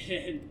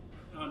 And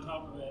on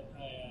top of it,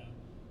 I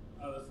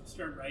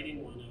started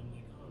writing one, and I'm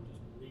like, oh, I'm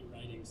just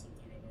rewriting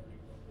something I've already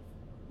wrote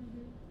before.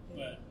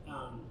 But,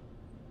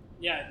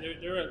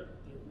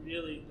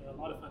 they're a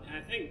lot of fun. And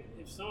I think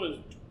if someone was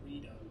to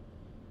read them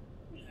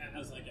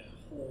as like a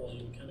whole,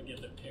 you kind of get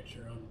the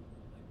picture on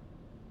like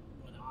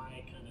what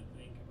I kind of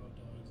think about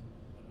dogs and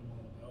what I'm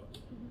all about.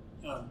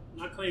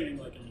 Not claiming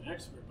like I'm an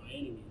expert by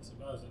any means.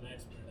 If I was an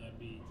expert,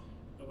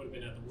 I would have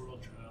been at the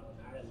World Trial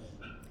in Ireland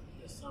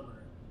this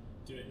summer,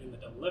 doing in the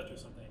double lift or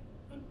something.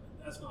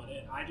 That's not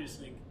it. I just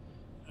think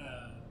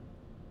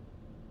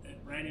that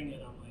writing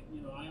it, I'm like,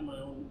 I have my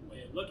own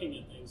way of looking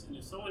at things, and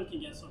if someone can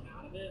get something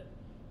out of it,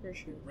 for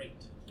sure,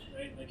 great,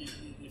 right? Like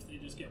if they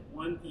just get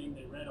one thing,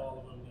 they read all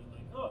of them, they're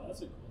like, oh,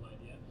 that's a cool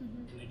idea,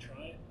 and they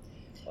try it.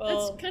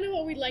 Well, that's kind of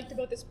what we liked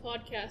about this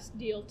podcast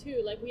deal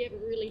too. Like, we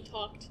haven't really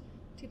talked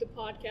to the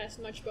podcast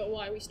much about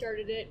why we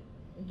started it,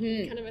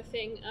 kind of a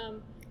thing.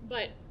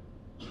 But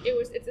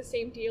it's the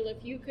same deal.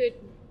 If you could,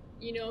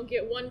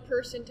 get one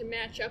person to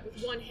match up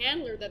with one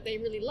handler that they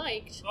really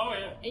liked. Oh,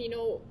 yeah. And,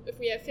 if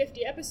we have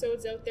 50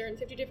 episodes out there and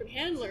 50 different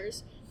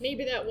handlers,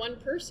 maybe that one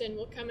person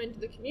will come into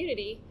the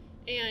community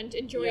and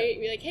enjoy it,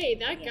 be like, hey,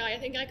 that guy, I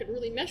think I could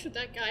really mesh with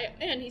that guy,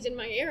 and he's in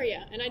my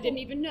area, and I didn't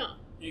even know.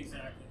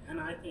 Exactly. And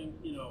I think,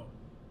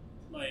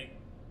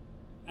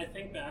 I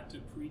think back to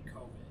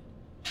pre-COVID,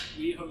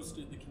 we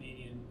hosted the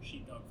Canadian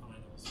Sheepdog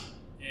Finals,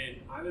 and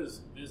I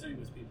was visiting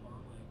with people,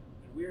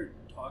 and we were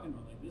talking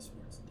about, this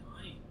sport's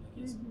dying.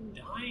 It's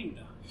dying,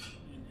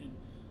 and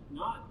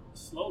not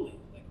slowly,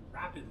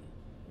 rapidly.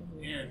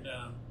 And,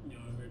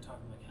 we were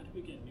talking, how do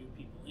we get new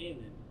people in,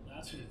 and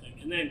that sort of thing.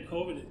 And then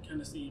COVID, it kind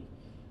of seemed,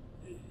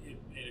 it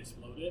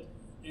exploded.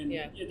 And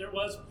there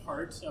was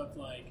parts of,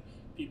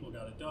 people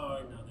got a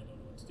dog, now they don't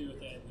know what to do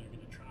with it, and they're going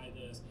to try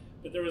this.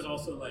 But there was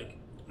also, I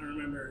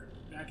remember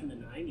back in the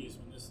 90s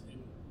when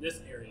in this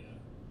area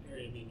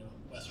being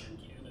Western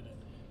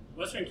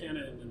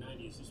Canada in the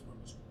 90s, this sport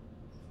was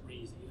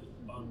crazy. It was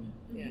bumping.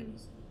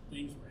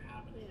 Things were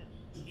happening.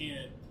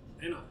 Yeah.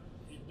 And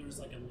there was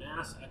a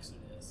mass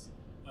exodus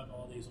of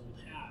all these old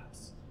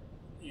hats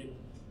in,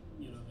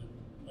 the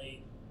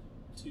late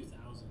 2000s,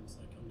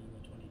 coming in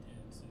the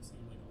 2010s. It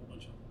seemed like a whole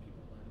bunch of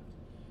people left.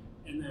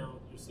 And now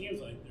it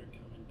seems like they're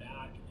coming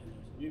back and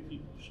there's new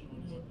people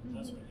showing up, and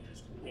that's what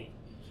is great.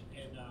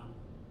 And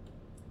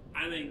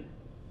I think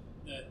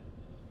that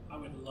I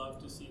would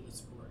love to see the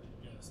sport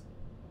just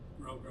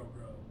grow.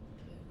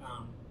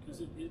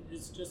 Because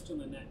it's just in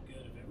the net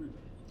good of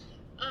everybody.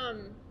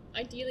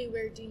 Ideally,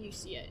 where do you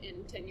see it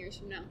in 10 years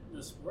from now?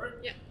 The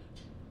sport? Yeah.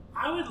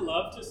 I would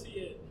love to see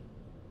it.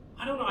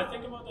 I don't know. I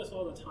think about this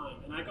all the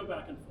time, and I go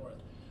back and forth.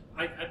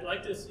 I'd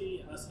like to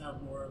see us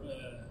have more of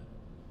a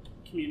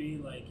community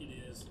like it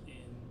is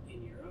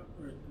in Europe,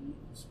 or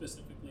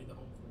specifically the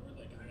home four,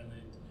 like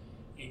Ireland,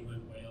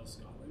 England, Wales,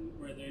 Scotland,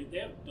 where they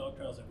have dog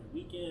trials every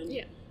weekend.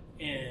 Yeah.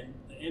 And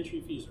the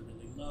entry fees are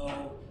really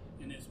low,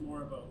 and it's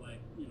more about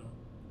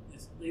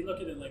they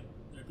look at it like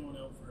they're going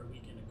out for a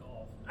weekend of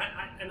golf.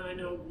 I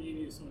know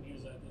maybe if someone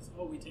hears that,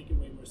 we take it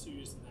way more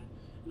serious than that,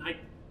 and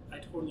I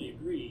totally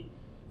agree.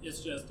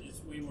 It's just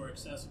it's way more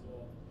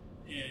accessible,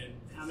 and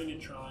having a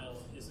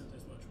trial isn't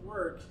as much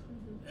work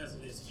as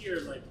it is here.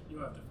 You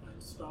have to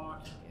find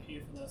stock, you pay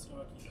for that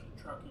stock, you got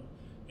to truck them,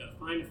 you got to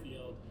find a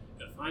field,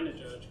 you got to find a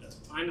judge, you got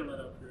to find a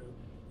let-out crew,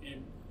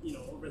 and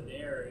over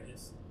there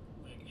it's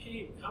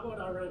hey, how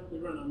about we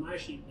run on my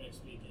sheep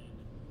next weekend?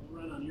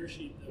 We'll run on your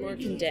sheep. More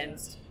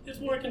condensed. It's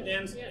more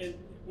condensed, and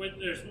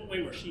there's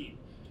way more sheep,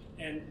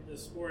 and the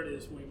sport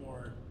is way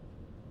more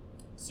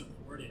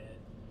supported.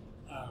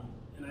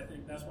 And I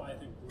think that's why I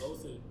think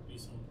growth would be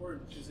so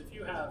important, because if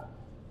you have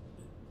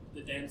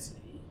the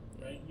density,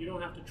 right, you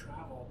don't have to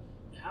travel.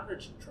 The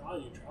average trial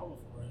you travel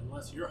for,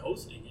 unless you're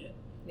hosting it,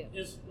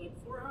 is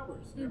 4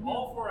 hours. They're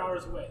all 4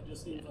 hours away. It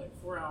just seems like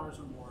 4 hours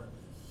or more.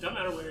 No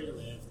matter where you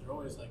live, they're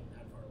always that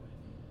far away.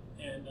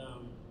 And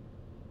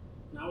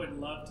I would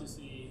love to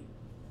see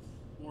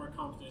more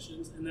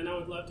competitions, and then I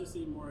would love to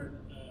see more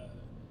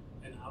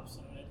an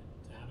upside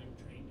to having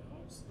trained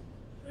dogs,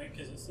 right?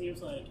 Because it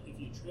seems like if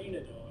you train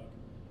a dog,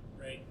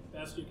 right,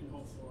 best you can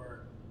hope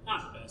for,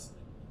 not best,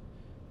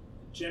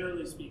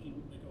 generally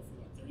speaking, they go for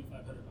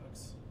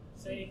 $3,500,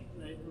 say,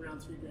 right,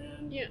 around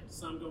 $3,000. Yeah.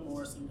 Some go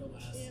more, some go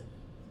less. Yeah.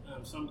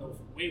 Some go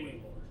for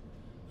way more.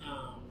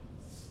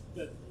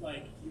 But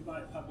you buy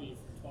a puppy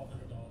for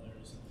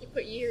 $1,200. You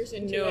put years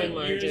into no it.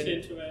 Margin. Years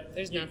into it.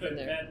 There's you nothing put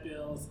there. Vet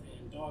bills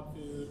and dog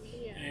food,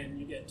 and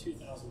you get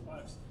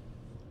 $2,000.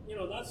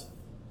 That's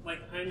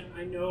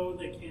I know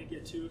they can't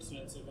get too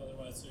expensive,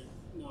 otherwise they're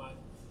not.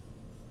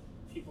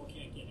 People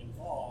can't get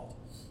involved.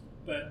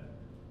 But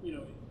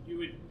you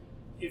would,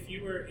 if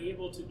you were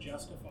able to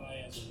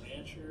justify as a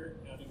rancher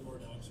having more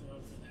dogs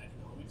around for the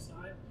economic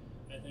side,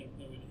 I think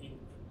that would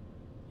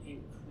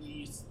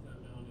increase the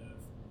amount of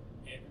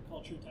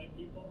agriculture type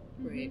people.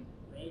 Right.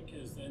 Right?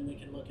 Because then they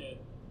can look at,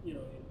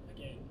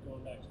 again,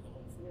 going back to the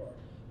home four,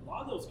 a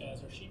lot of those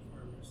guys are sheep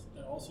farmers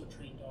that also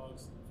train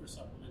dogs for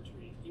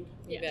supplementary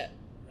income. You bet.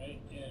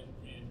 Right? And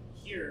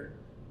here,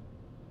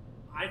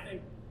 I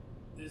think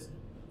this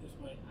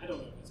might, I don't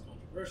know if it's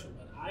controversial,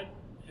 but I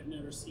have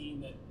never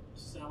seen that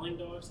selling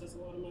dogs has a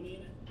lot of money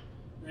in it.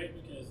 Right?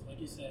 Because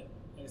like I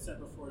said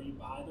before, you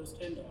buy those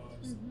 10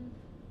 dogs,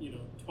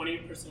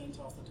 20%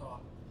 off the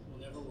top will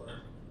never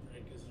work,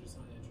 right? Because you're just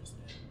not interested.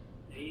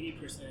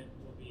 80%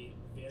 will be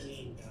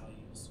varying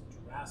values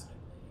drastically.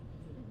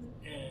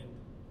 And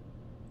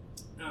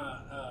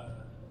I'm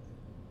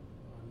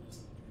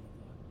missing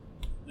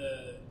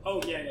the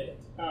train of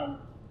thought.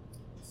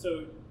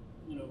 So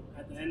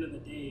at the end of the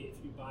day,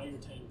 if you buy your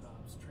 10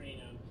 pups, train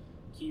them,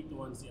 keep the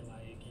ones you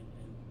like, and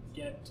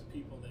get to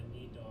people that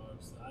need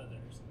dogs, the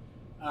others,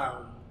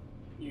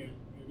 you're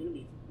going to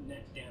be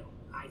net down,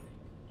 I think,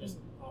 just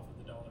off of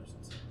the dollars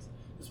and cents.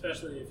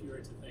 Especially if you were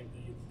to think that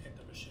you picked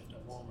up a shift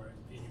at Walmart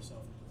and paid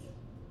yourself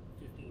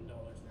 $15 an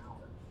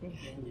hour. You're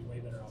going to be way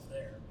better off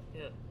there.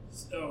 Yeah.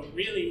 So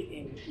really,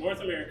 in North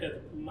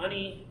America,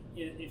 money,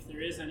 if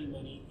there is any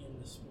money in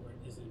the sport,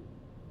 is in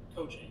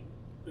coaching,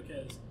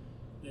 because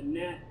the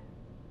net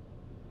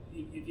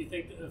if you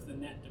think of the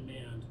net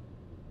demand,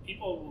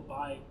 people will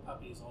buy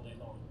puppies all day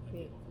long. Like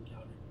people from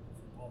Calgary,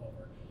 people from all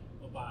over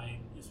will buy,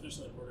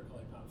 especially border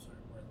collie pups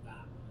aren't worth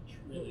that much,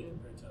 really,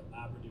 compared to a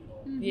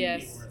Labradoodle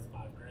being worth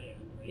 $5,000. Right?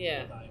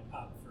 Yeah. You buy a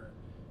pup for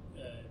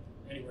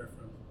anywhere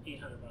from $800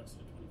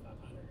 to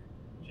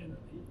 $2,500 generally,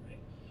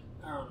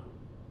 right?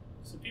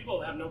 So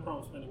people have no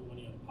problem spending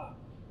money on a pup.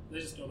 They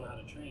just don't know how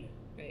to train it.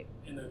 Right.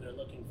 And then they're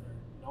looking for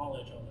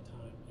knowledge all the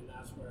time, and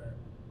that's where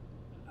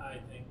I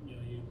think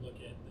you look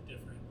at the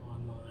different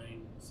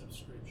online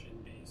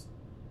subscription-based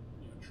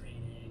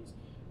trainings,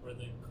 or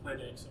the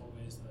clinics.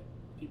 Always like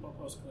people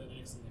post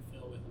clinics and they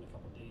fill within a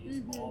couple of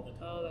days all the time.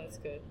 Oh, that's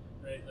good.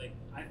 Right, like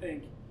I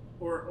think,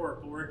 or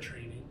board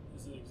training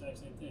is the exact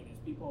same thing. Is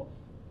people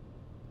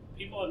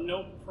have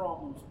no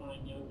problems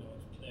buying young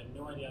dogs, but they have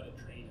no idea how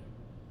to train them.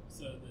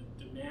 So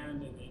the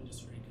demand in the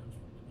industry comes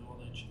from the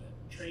knowledge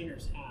that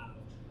trainers have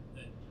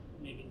that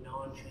maybe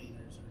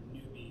non-trainers or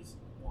newbies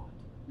want.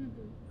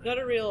 Right? Not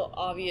a real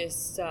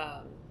obvious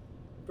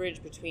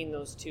bridge between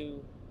those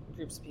two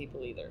groups of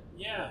people either.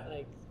 Yeah.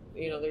 Like,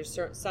 there's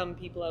some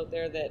people out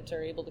there that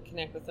are able to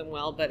connect with them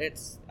well, but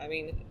it's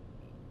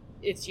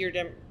your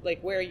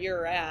where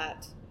you're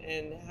at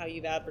and how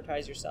you've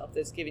advertised yourself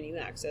that's giving you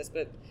access.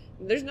 But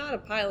there's not a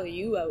pile of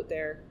you out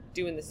there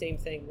doing the same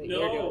thing that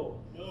you're doing.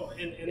 No,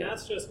 and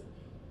that's just.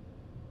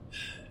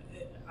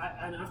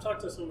 I've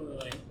talked to some of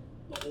the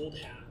old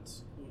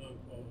hats, quote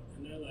unquote,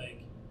 and they're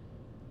like,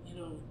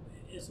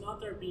 it's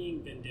not they're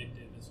being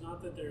vindictive. It's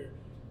not that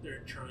they're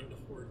trying to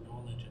hoard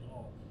knowledge at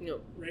all. No.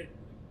 Right?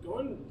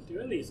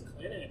 Doing these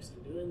clinics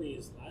and doing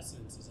these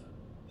lessons is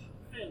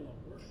a pile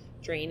of work.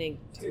 Draining.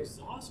 It's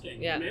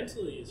exhausting. Yeah.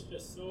 Mentally, it's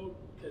just so,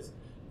 because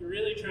you're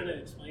really trying to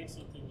explain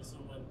something to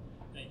someone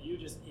that you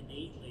just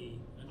innately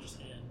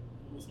understand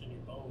almost in your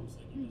bones,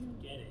 like you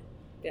just get it.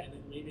 Yeah. And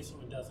then maybe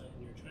someone doesn't,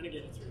 and you're trying to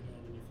get it through to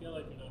them, and you feel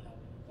like you're not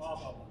helping them, blah,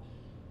 blah, blah.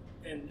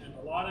 And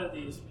a lot of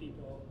these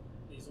people,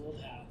 these old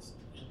hats,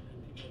 and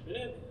people who've been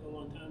in it a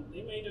long time,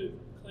 they may do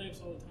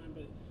clinics all the time,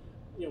 but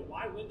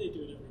why would they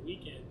do it every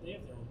weekend? They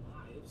have their own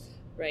lives.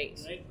 Right.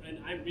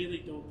 And I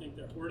really don't think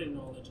they're hoarding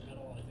knowledge at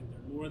all. I think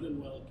they're more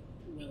than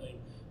willing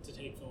to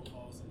take phone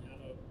calls and have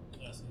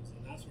lessons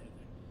and that sort of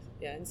thing.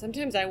 Yeah, and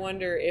sometimes I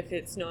wonder if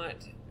it's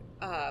not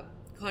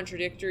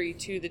contradictory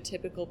to the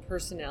typical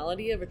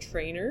personality of a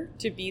trainer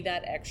to be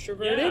that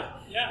extroverted.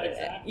 Yeah,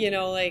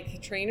 exactly.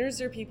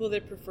 Trainers are people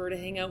that prefer to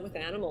hang out with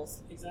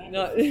animals.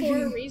 Exactly.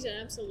 For a reason,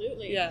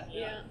 absolutely. Yeah.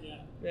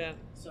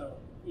 So,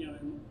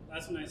 and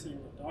that's a nice thing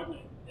with Dog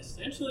Night.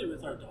 Essentially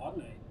with our Dog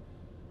Night,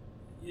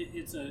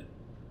 it's a,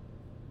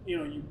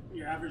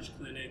 your average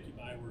clinic, you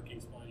buy a working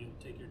spot, you'll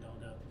take your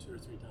dog out 2 or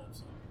 3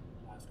 times on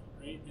the last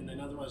one, right? And then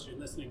otherwise you're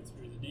listening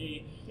through the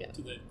day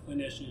to the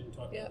clinician,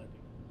 talk to other people.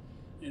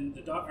 And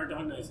our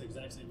Dog Night is the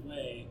exact same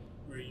way,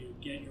 where you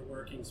get your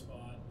working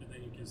spot, but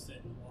then you can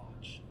sit and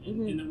watch.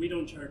 And then we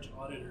don't charge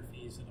auditor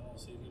fees at all,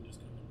 so you can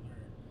just come and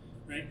learn,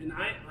 right? And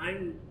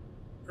I'm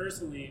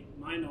personally,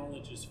 my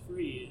knowledge is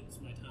free. It's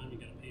my time you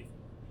got to pay for.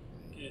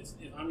 Because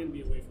if I'm going to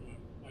be away from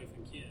my wife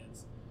and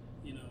kids,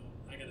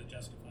 I got to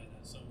justify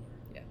that somewhere.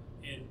 Yeah.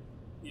 And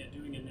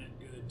doing a net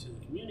good to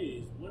the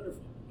community is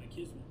wonderful, but my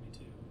kids want me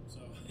to. So,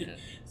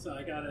 so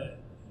I gotta,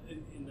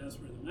 and that's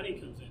where the money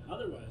comes in.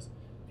 Otherwise,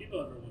 people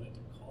ever wanted to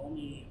call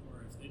me,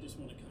 or if they just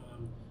want to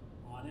come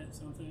audit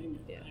something,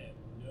 I have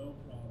no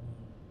problem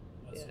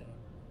whatsoever.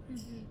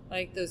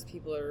 Like, those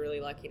people are really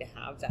lucky to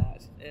have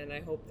that, and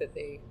I hope that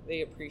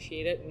they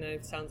appreciate it, and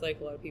it sounds like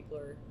a lot of people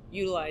are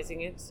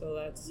utilizing it, so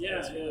that's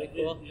really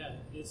cool.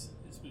 It's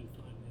been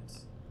fun.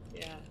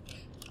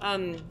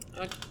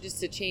 Just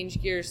to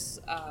change gears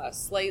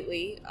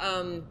slightly,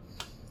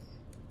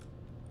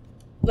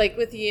 like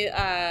with the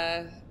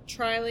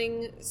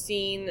trialing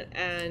scene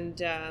and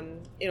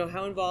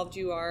how involved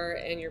you are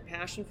and your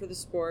passion for the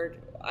sport,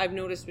 I've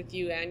noticed with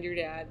you and your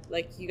dad,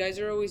 like, you guys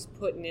are always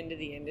putting into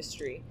the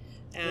industry.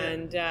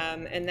 And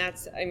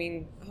that's,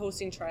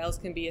 hosting trials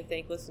can be a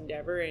thankless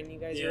endeavor, and you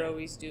guys are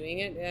always doing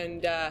it.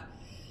 And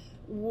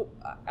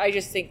I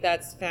just think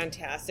that's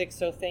fantastic.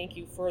 So thank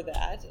you for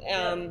that.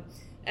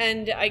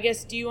 And I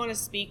guess, do you want to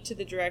speak to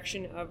the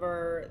direction of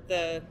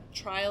the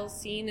trial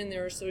scene and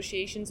their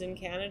associations in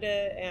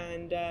Canada,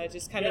 and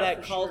just kind of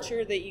that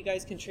culture that you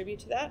guys contribute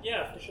to that?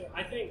 Yeah, for sure.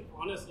 I think,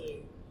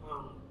 honestly,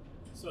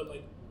 so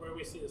like where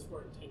we see the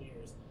sport in 10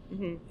 years,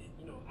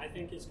 I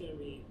think it's going to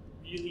be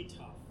really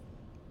tough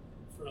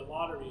for a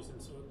lot of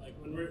reasons. So like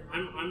when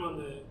I'm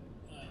on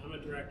I'm a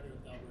director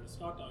of the Alberta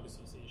Stock Dog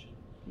Association,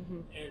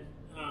 and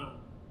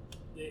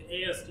the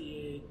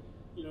ASDA,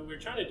 we're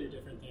trying to do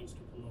different things to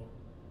promote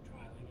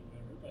trialing and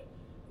whatever, but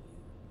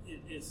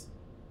it's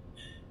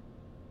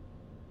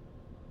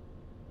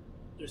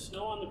there's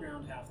snow on the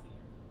ground half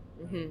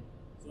the year. Right?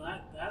 So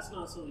that's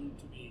not something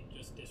to be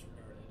just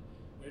disregarded.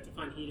 We have to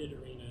find heated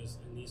arenas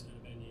and these kind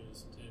of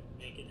venues to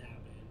make it happen.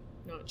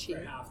 Not cheap.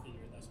 For half the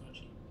year, that's not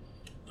cheap.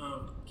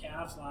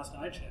 Calves, last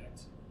I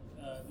checked,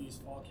 these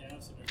fall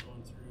calves that are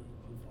going through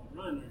on Fall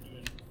Run are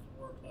doing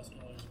 $4+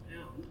 a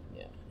pound.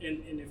 Yeah.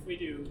 And if we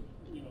do,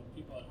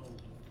 people at home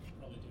can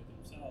probably do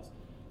it themselves.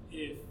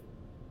 if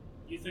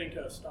you think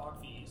of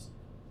stock fees,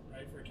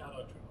 right, for a cow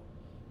dog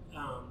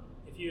trial,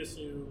 if you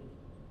assume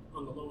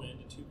on the low end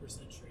a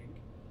 2%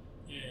 shrink,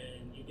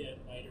 and you get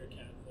lighter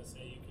calves, let's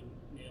say you can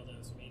nail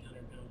down some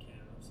 800-pound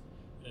calves,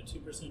 at a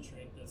 2%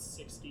 shrink, that's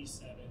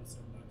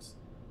 $67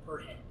 per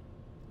head.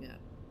 Yeah.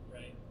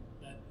 Right?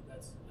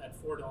 That's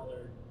at $4.20,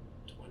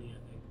 I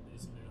think,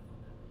 is the math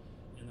on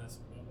that. And that's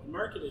about what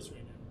market is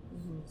right now.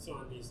 Mm-hmm. So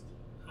on these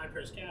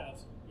high-priced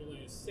calves, you're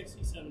looking at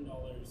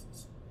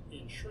 $67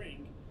 in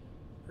shrink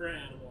per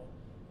animal,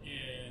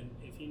 and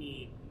if you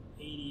need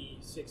 80,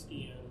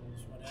 60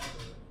 animals, whatever,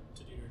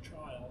 to do your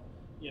trial,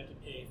 you have to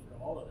pay for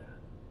all of that,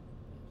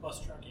 plus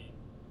trucking,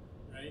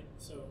 right?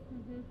 So,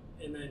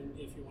 and then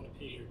if you want to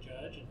pay your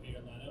judge and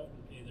figure that out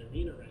and pay the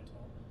arena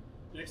rental,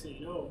 next thing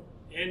you know,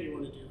 and you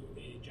want to do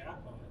a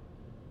jackpot,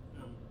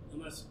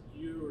 unless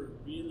you are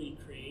really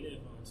creative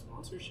on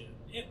sponsorship.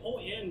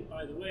 And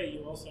by the way,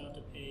 you also have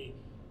to pay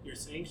your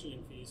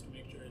sanctioning fees to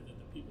make sure that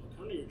the people who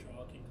come to your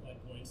trial can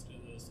collect points to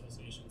the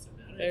associations that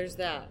matter. There's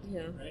that,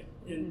 yeah. Right?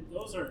 And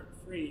those aren't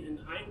free. And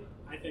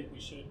I think we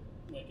should,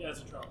 like,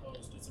 as a trial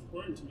host, it's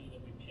important to me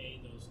that we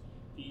pay those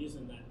fees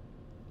and that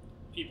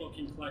people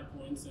can collect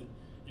points and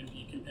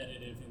be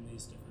competitive in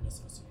these different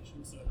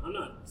associations. So I'm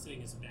not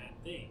saying it's a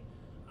bad thing.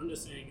 I'm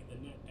just saying the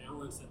net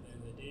balance at the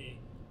end of the day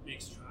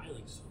makes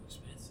trialing so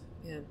expensive.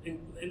 Yeah.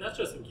 And that's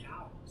just in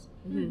cows.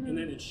 Mm-hmm. And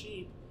then in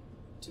sheep,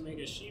 to make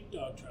a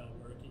sheepdog trial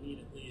work, you need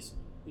at least,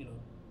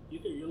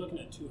 you're looking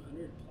at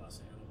 200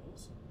 plus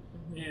animals.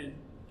 Mm-hmm. And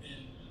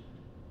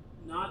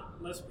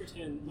let's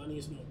pretend money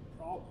is no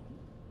problem,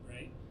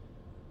 right?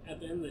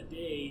 At the end of the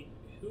day,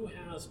 who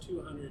has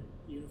 200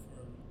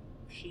 uniform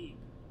sheep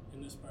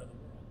in this part of the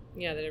world?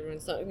 Yeah, that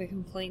everyone's not going to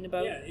complain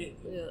about.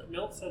 Yeah,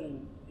 Milt said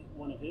in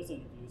one of his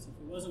interviews, if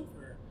it wasn't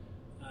for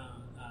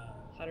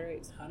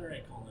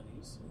Hutterite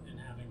colonies and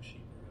having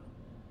sheep around,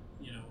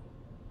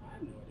 I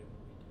have no idea what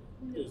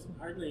we do. Because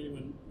hardly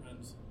anyone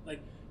runs,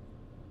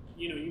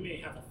 you may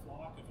have a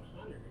flock of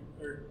 100,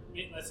 or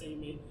let's say you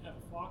may have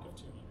a flock of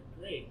 200,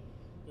 great,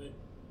 but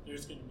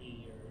there's going to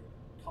be your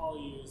call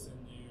ewes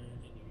in there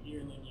and your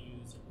yearling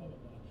ewes and blah, blah,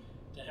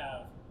 blah. To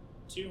have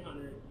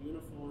 200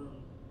 uniform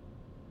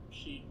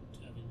sheep, to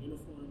have a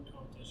uniform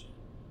competition,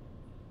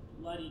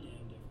 bloody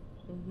damn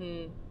difficult.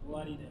 Mm-hmm.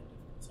 Bloody damn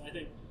difficult. So I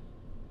think,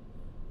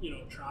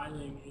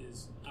 trialing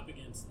is up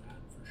against that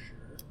for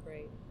sure.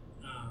 Right.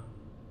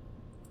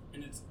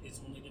 And it's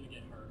only going to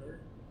get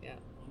harder. Yeah.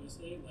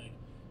 Honestly,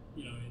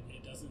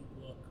 it doesn't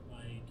look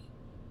like,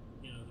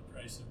 the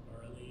price of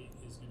barley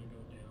is going to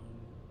go down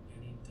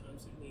anytime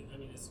soon. I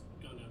mean, it's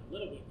gone down a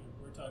little bit, but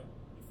we're talking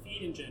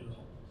feed in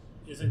general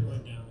isn't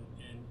going down,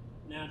 and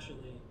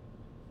naturally,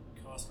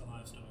 cost of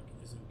livestock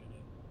isn't going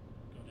to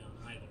go down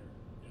either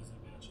as it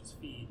matches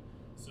feed.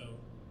 So,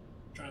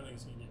 trialing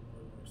is going to get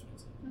more and more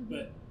expensive. Mm-hmm.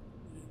 But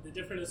the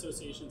different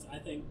associations, I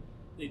think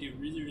they do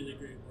really, really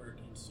great work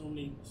in so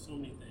many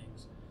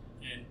things.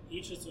 And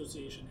each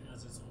association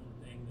has its own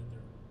thing that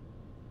they're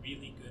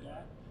really good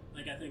at.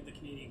 Like, I think the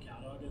Canadian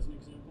Cow Dog, as an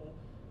example,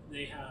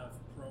 they have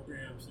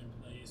programs in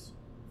place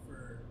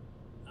for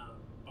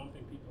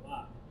bumping people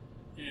up.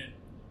 And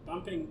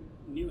bumping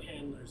new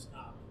handlers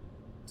up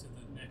to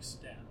the next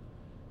step,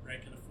 right?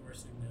 Kind of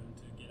forcing them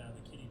to get out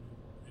of the kiddie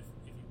pool, if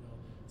you will.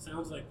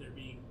 Sounds like they're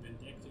being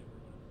vindictive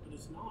or whatever, but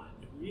it's not.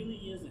 It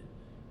really isn't.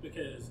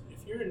 Because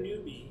if you're a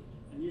newbie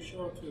and you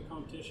show up to a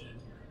competition,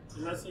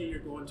 and let's say you're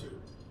going to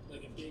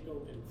like a big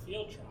open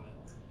field trial,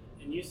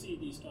 and you see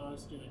these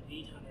dogs doing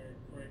 800,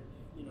 or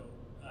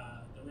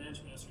the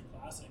Ranch Master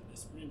Classic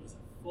this spring was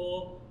a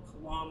full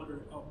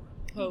kilometer outrun.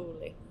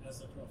 Holy. As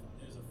the profile.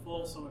 It was a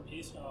full, someone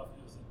paced off,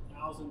 it was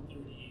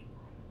 1,038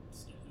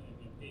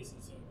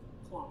 paces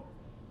a kilometer.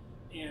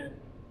 And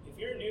if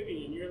you're a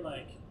newbie and you're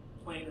like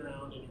playing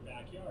around in your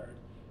backyard,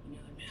 and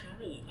you're like, man, I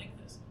really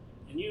like this.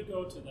 And you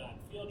go to that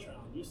field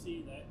trial and you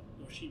see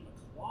those sheep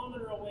a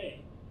kilometer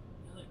away,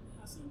 you're like,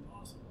 that's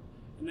impossible.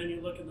 And then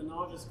you look at the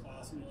novice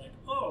class and you're like,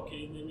 oh,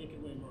 okay, they make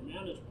it way more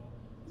manageable.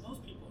 And those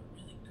people are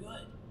really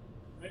good,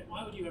 right?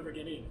 Why would you ever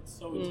get in? It's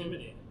so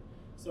intimidating.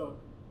 So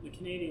the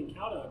Canadian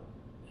Cow Dog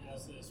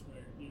has this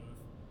where, if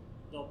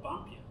they'll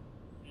bump you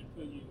and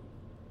put you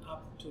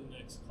up to the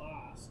next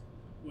class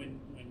when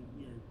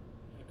you're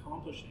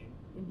accomplishing,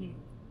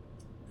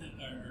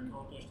 are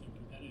accomplished and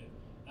competitive.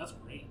 That's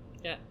great.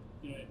 Yeah.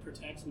 It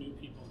protects new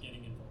people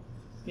getting involved.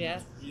 Yeah.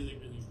 That's really,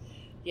 really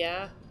important.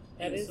 Yeah.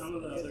 That is some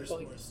of the other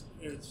sports,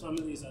 or some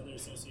of these other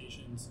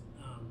associations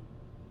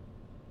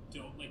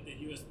don't, like the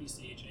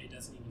USBCHA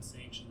doesn't even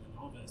sanction the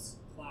novice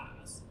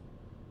class,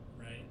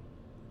 right?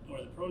 Or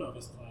the pro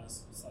novice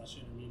class /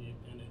 intermediate,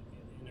 and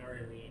in our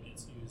area it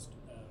gets used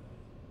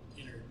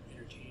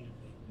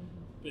interchangeably.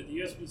 Mm-hmm. But the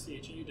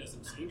USBCHA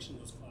doesn't sanction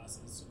those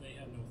classes, so they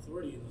have no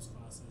authority in those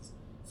classes.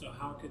 So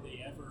how could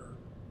they ever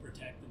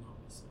protect the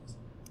novices?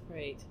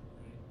 Right.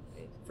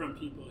 From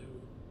people who,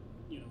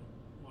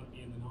 want to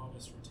be in the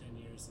novice for 10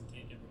 years and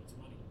take everyone's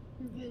money.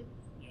 Mm-hmm.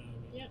 You know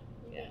what I mean?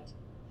 Yeah.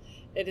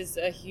 It is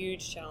a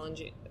huge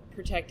challenge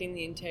protecting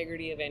the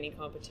integrity of any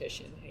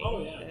competition. Hey?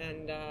 Oh, yeah.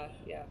 And,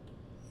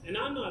 And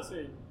I'm not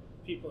saying,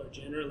 people are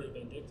generally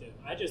vindictive.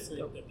 I just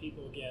think that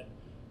people get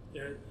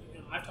their.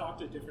 I've talked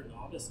to different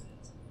novices,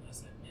 and I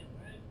said, "Man,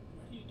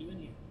 what are you doing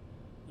here?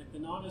 Like the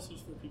novice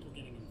was for people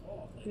getting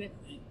involved. Like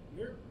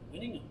you're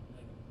winning them.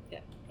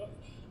 Like,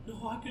 no,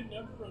 I could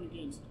never run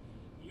against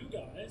you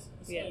guys.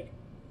 It's like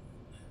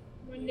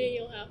one day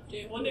you'll have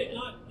to. One day,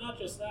 not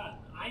just that.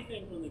 I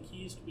think one of the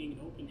keys to being an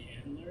open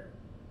handler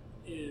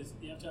is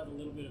you have to have a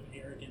little bit of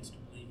arrogance to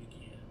believe you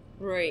can.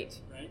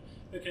 Right. Right?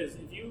 Because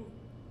if you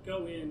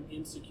go in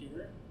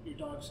insecure, your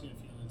dog's going to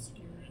feel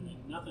insecure, and then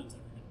nothing's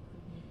ever going to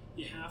work.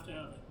 You have to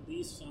have at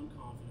least some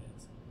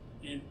confidence.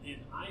 And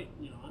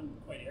I'm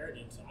quite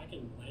arrogant, so I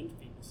can lend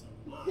people some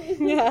money.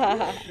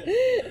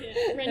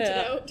 Rent it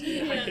out.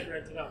 I could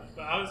rent it out.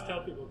 But I always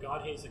tell people,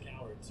 God hates a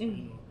coward. So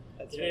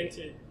That's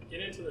get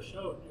into the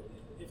show.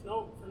 If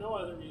for no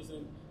other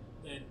reason,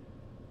 then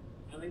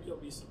I think you'll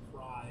be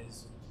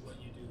surprised what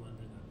you do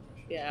under that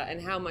pressure. Yeah,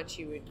 and how much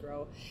you would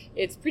grow.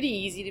 It's pretty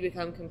easy to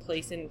become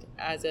complacent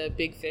as a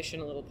big fish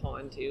in a little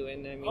pond too.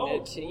 And I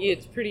mean,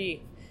 it's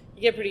pretty.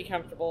 You get pretty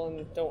comfortable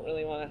and don't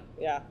really want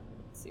to.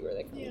 See where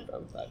they're coming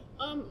from. But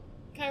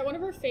Kier, one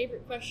of our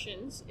favorite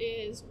questions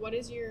is, what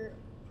is your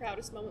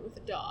proudest moment with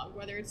a dog?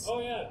 Whether it's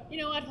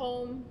at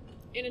home,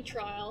 in a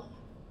trial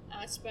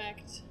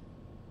aspect.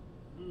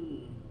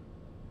 Man,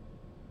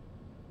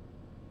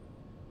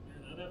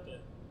 I'd have to.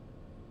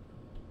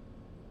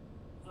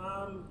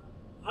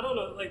 I don't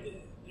know. Like,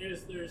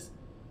 there's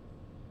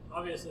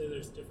obviously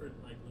there's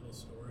different like little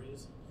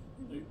stories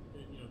that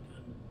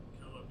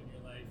come up in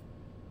your life.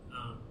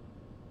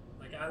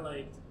 Like I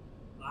liked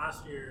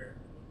last year.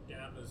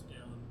 Dad was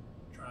down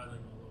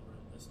trialing all over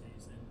the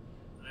States, and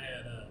I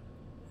had a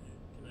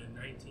kind of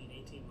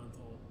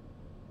 18-month-old,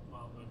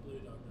 my blue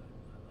dog that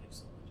I like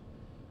so much.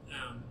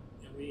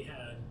 And we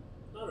had,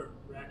 not a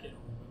wreck at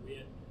home, but we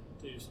had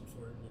to do some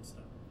sorting and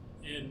stuff.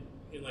 And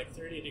in like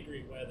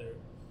 30-degree weather,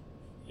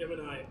 him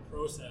and I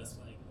processed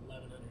like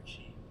 1,100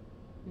 sheep.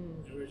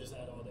 And we were just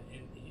at all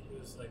and it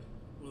was like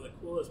one of the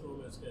coolest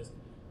moments because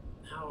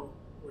how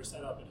we're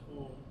set up at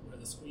home, where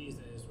the squeeze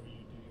is, where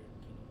you do your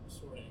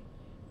sorting,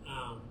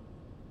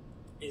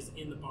 is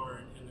in the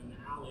barn, and then the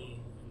alley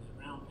and the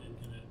round pen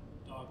kind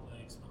of dog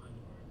legs behind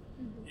the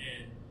barn.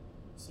 And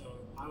so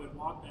I would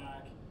walk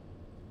back,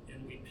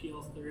 and we'd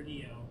peel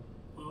 30 out,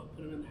 put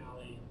them in the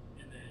alley,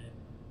 and then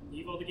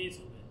leave all the gates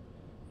open.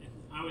 And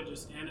I would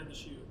just stand at the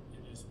chute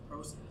and just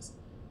process.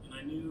 And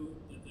I knew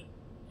that the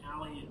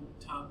alley and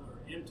tub were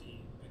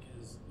empty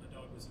because my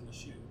dog was in the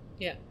chute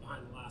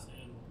behind the last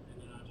animal.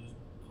 And then I'd just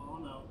call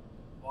him out,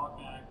 walk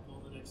back, pull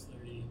the next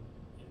 30,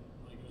 and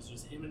like it was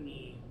just him and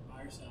me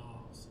by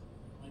ourselves.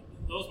 Like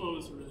those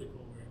moments were really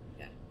cool where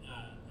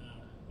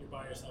you're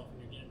by yourself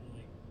and you're getting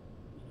like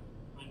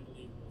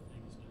unbelievable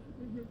things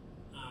done.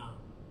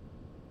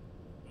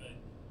 But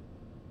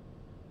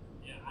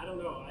yeah, I don't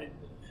know. I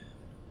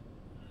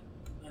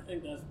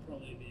think that's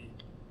probably be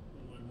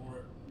one of my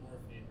more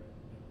favorite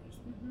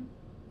memories.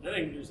 I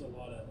think there's a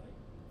lot of like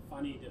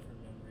funny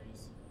different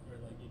memories where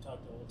like you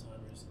talk to old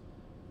timers.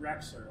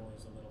 Wrecks are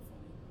always a little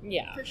funny.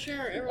 Yeah, for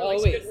sure. Everyone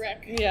likes a good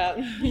wreck. Yeah.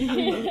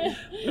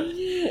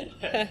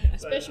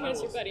 Especially when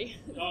it's your buddy.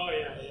 Oh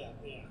yeah.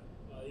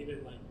 Well,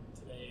 even like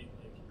today,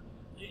 like,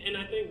 and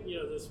I think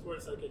the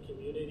sport's like a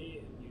community,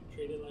 and you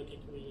treat it like a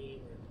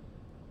community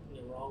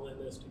where we're all in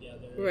this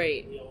together.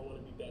 Right. We all want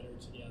to be better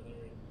together,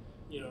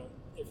 and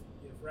if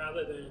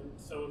rather than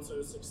so and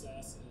so's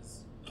success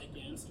is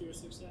against your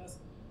success,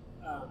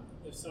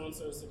 if so and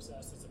so's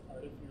success is a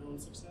part of your own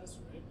success,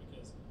 right?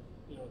 Because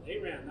they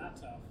ran that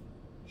tough.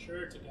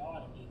 Sure, to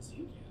God, it means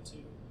you can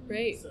too.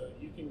 Right. So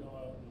you can go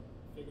out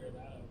and figure that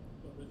out.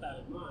 But with that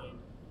in mind,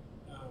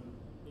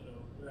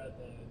 we're at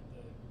the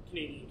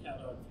Canadian Cow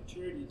Dog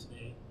Futurity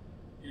today,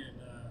 and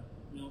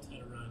Milt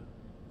had a run,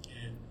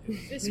 and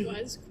this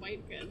was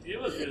quite good. It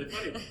was really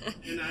funny,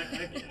 and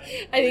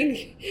I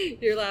think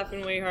you're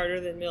laughing way harder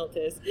than Milt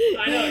is.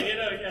 I know,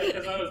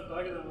 because I was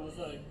bugging him. I was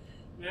like,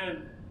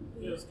 man,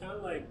 it was kind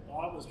of like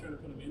Bob was trying to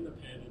put him in the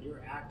pen, and you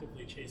were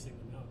actively chasing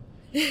them out.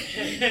 and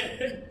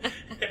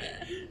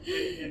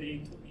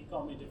he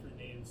called me different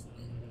names that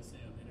I'm not going to say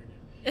on the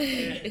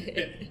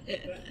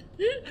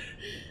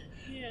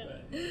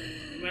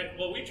internet.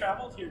 Well, we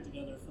traveled here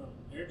together from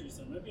Airdrie,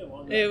 so it might be a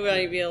long drive. It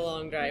might be a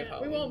long drive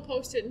home. We won't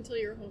post it until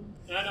you're home.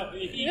 I know.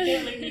 He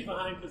can't leave me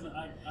behind because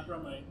I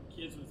brought my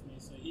kids with me,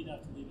 so he'd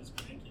have to leave his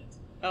grandkids.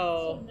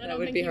 Oh, so that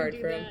would be hard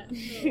for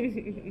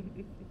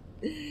him.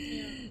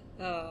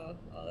 So. Oh,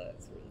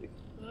 that's really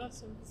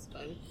awesome. It's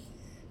fun.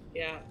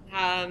 Yeah.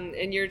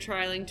 And you're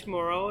trialing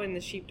tomorrow in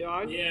the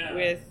sheepdog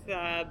with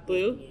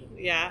Blue?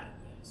 Yeah.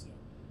 So,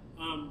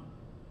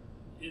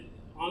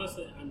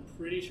 honestly, I'm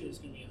pretty sure it's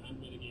going to be an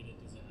unmitigated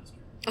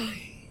disaster.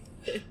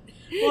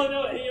 Well,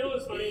 no,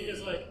 it's funny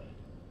because like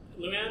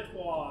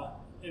Louantois,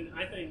 and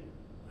I think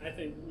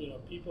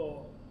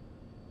people.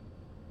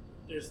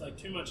 There's like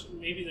too much.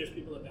 Maybe there's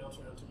people that bounce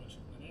around too much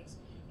in clinics,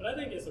 but I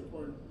think it's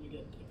important you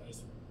get advice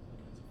from all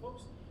kinds of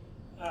folks.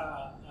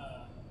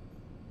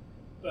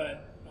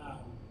 But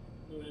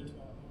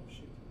Louantois, oh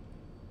shoot,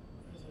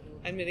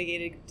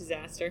 unmitigated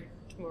disaster.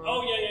 tomorrow.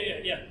 Oh,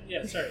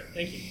 yeah. Sorry,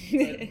 thank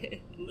you.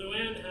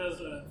 Luann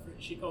has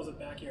she calls it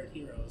backyard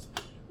heroes,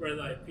 where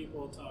like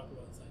people talk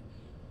about it's like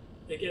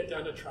they get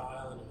done a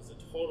trial and it was a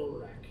total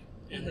wreck,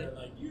 and they're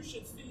like, "You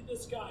should see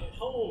this guy at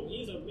home.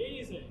 He's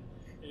amazing."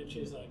 And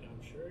she's like,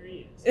 "I'm sure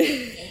he is."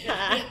 And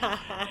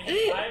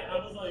I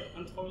was like,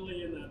 I'm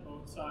totally in that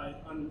boat. So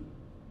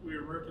we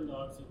were working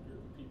dogs with a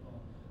group of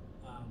people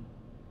on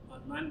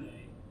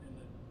Monday, and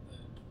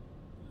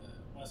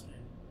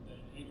the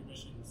Anger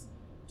Missions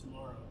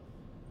tomorrow,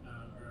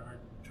 or our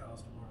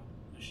trials tomorrow,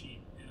 the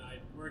sheep. And I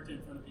worked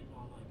in front of people.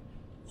 I'm like,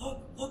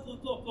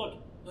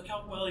 look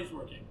how well he's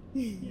working.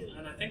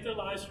 And I think they're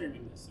live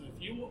streaming this. So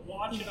if you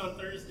watch it on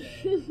Thursday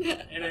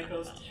and it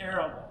goes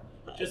terrible,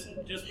 just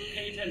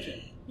pay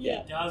attention.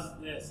 Yeah. He does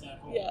this at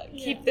home. Yeah,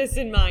 keep this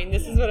in mind.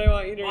 This is what I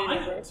want you to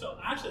remember. So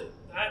actually,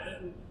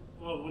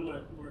 one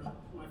of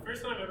my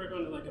first time ever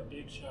going to like a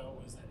big show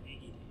was at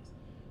Aggie Days,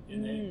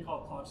 and they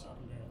called Clock, Stock,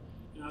 and Barrel.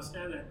 And I was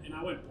standing there, and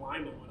I went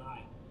blind in one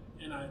eye,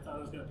 and I thought I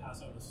was going to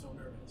pass out. I was so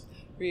nervous.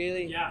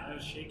 Really? Yeah, I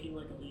was shaking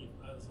like a leaf.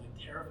 I was like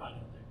terrified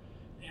out there,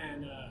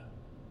 and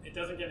it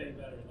doesn't get any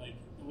better. Like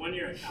the 1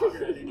 year at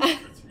Calgary, I didn't eat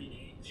for 3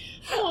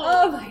 days.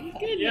 Oh my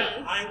goodness!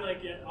 Yeah, I'm like,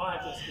 I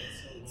just get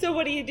so. So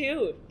what do?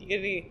 You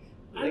gonna be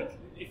like?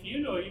 If you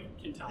know, you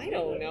can tell me. I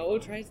don't know.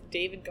 Try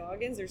David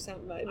Goggins or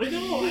something. I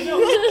know.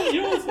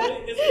 You know what's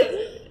funny?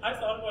 I've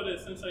thought about it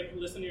since I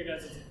listened to your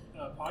guys'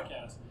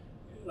 podcast.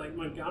 Like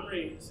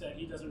Montgomery said,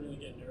 he doesn't really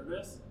get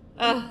nervous,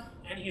 and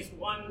he's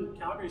won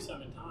Calgary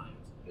 7 times.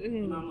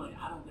 And I'm like,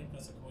 I don't think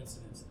that's a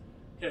coincidence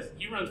because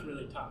he runs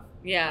really tough.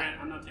 Yeah,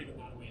 I'm not taking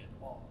that away at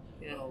all.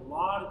 Yeah. But a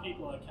lot of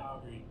people at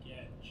Calgary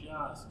get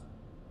just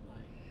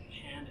like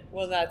panicked.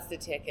 Well, that's the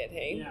ticket,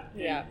 hey?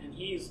 Yeah. And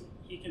he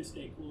can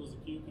stay cool as a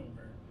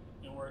cucumber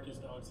and work his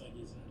dogs like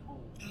he's at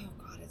home. Oh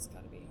God, it's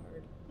got to be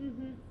hard.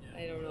 Yeah,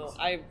 I don't know.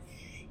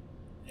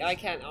 I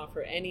can't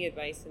offer any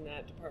advice in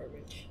that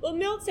department. Well,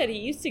 Milt said he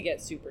used to get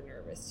super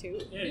nervous too.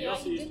 Yeah, he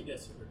also used to get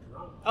super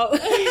drunk. Oh.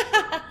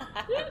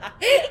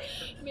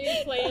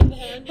 Maybe play in the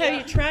hand. Have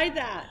you tried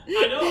that?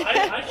 I know.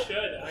 I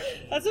should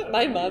actually. That's what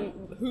my mom,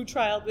 who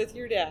trialed with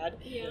your dad.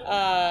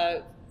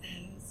 Yeah.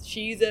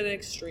 She's an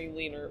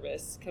extremely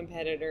nervous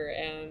competitor,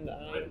 and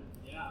I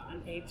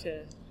hate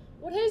to.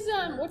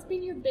 What's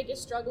been your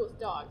biggest struggle with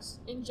dogs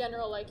in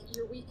general? Like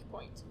your weak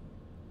point.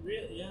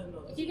 Really? Yeah.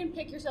 No. If you can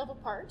pick yourself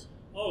apart.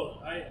 Oh,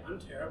 I'm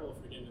terrible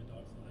for getting a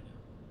dog to lie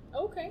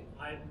down. Okay.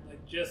 I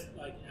just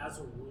as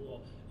a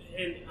rule,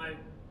 and I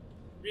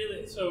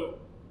really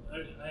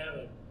I have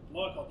a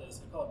blog called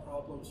this. I call it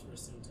Problems for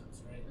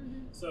Symptoms, right?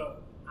 So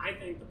I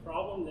think the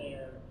problem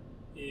there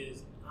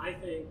is I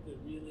think the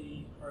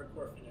really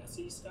hardcore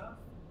finesse stuff,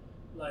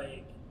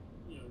 like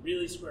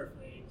really square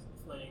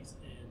flanks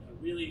and a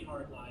really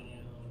hard lie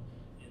down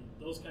and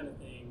those kind of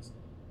things,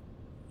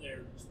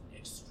 they're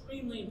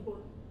extremely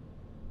important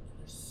and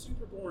they're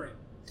super boring.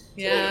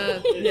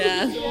 Yeah,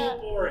 it's so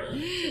boring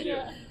to do.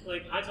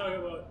 Like I talk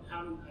about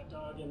having a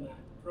dog in that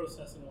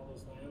processing all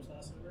those lambs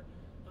last summer.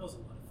 That was a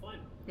lot of fun.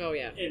 Oh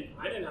yeah. And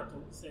I didn't have to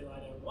say lie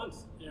down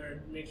once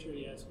or make sure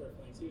he had square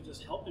flanks. He was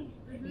just helping me,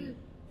 right?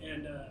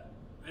 And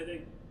I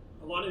think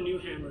a lot of new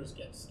handlers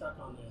get stuck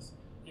on this.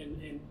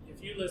 And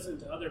if you listen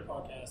to other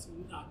podcasts,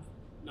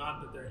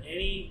 not that they're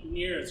any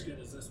near as good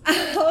as this one.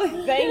 Oh,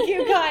 thank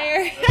you,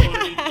 Kier.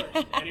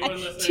 Anyone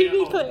listening to be at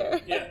home,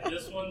 clear. Yeah,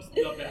 this one's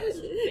the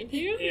best. Thank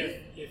you.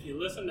 If you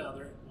listen to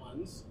other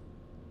ones,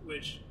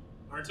 which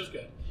aren't as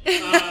good,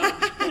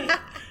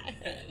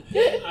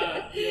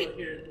 you'll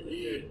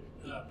hear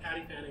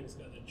Patty Fanning's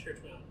got the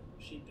Churchmount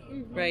sheepdog.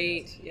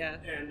 Right. Yeah.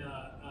 And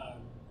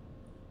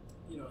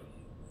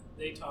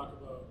they talk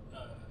about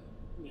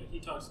he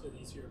talks to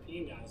these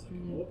European guys that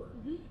come over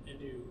and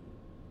do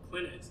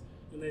clinics,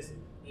 and they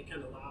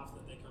kind of laugh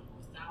that they come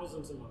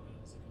thousands of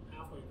miles, they come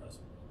halfway across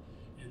the world,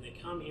 and they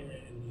come here,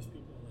 and these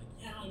people are like,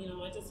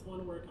 I just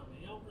want to work on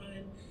my outrun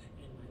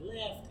and my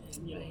lift,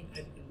 and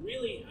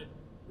I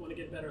want to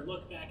get a better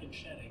look back in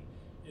shedding,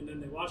 and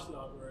then they watch the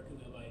dog work, and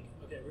they're like,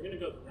 okay, we're going to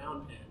go to the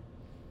round pen,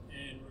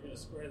 and we're going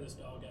to square this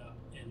dog up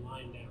and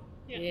lie him down.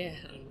 Yeah.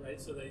 And,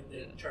 so they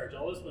charge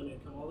all this money,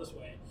 come all this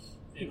way,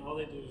 and all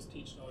they do is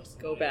teach dogs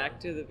to go back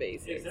to the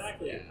basics.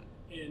 Exactly. Yeah.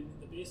 And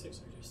the basics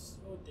are just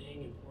so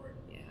dang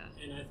important.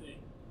 Yeah. And I think,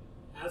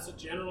 as a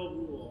general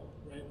rule,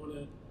 right,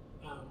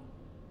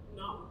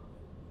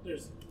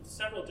 there's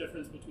several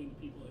differences between the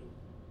people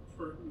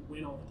who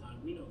win all the time.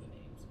 We know the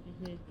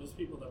names. Those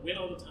people that win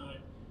all the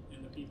time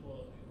and the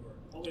people who are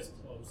always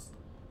close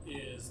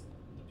is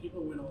the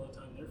people who win all the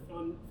time. Their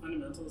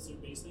fundamentals, their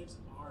basics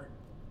are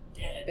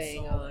dead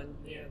bang solid. on.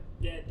 They're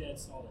dead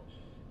solid.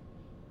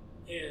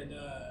 And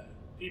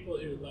people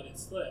who let it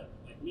slip,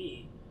 like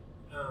me,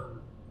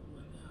 I'm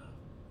like,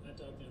 that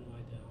dog didn't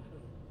lie down.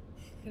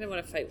 I don't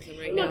want to fight with him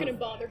right I'm now. not going to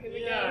bother him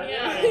again.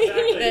 Yeah,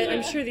 exactly.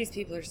 I'm sure these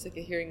people are sick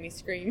of hearing me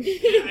scream.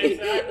 Yeah,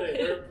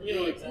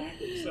 exactly.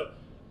 Exactly. So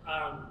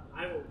I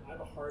have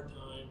a hard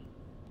time,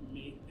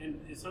 and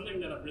it's something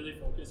that I've really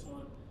focused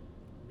on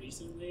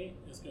recently,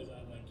 is because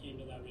I came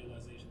to that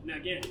realization. Now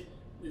again,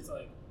 it's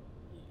like,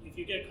 if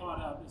you get caught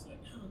up, it's like,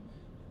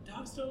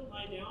 dogs don't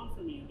lie down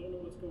for me. I don't know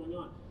what's going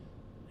on.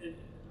 And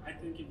I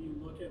think if you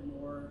look at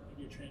more of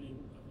your training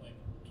of like,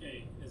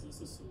 okay, is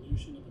this a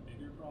solution of a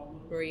bigger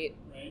problem? Right.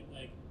 Right?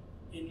 Like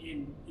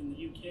in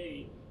the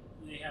UK,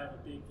 they have a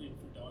big thing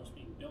for dogs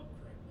being built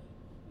correctly.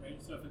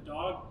 Right? So if a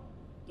dog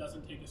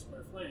doesn't take a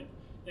square flank,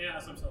 they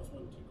ask themselves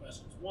one of two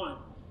questions. One,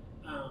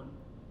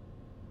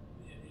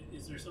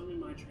 is there something in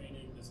my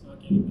training that's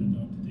not getting that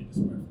dog to take a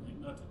square flank,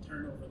 not to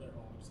turn over their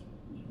hocks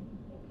and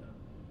open up?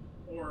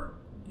 Or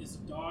is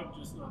the dog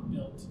just not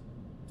built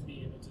to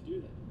be able to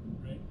do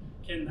that, right?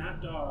 Can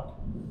that dog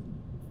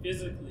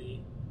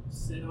physically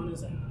sit on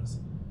his ass,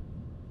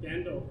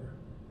 bend over,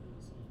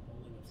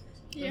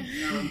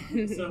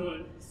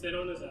 someone sit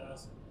on his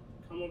ass,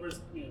 come over,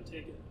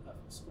 take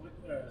a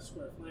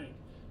square flank,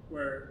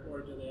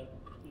 or do they,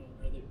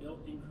 are they built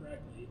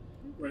incorrectly,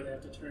 where they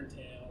have to turn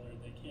tail or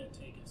they can't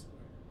take it square,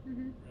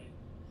 right?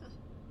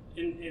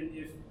 And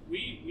if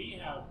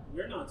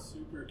we're not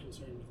super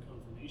concerned with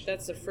conformation.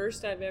 That's the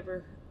first I've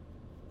ever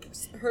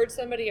heard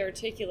somebody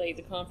articulate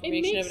the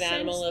conformation of an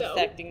animal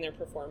affecting their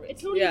performance. It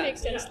totally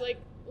makes sense. Like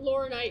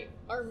Laura and I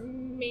are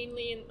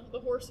mainly in the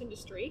horse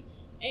industry,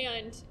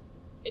 and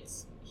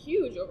it's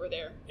huge over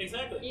there.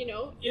 Exactly.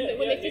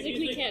 When they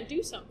physically can't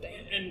do something.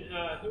 And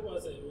who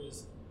was it? It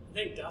was, I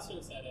think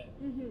Dustin said it,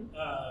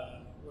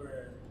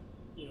 where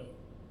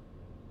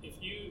if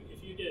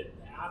you get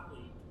the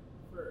athlete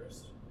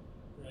first,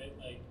 right?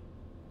 Like,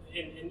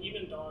 and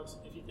even dogs.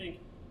 If you think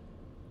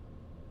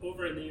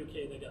over in the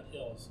UK, they got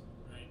hills,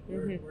 right?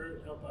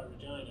 We're out by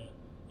Regina,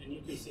 and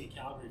you can see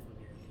Calgary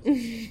from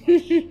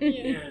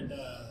here. And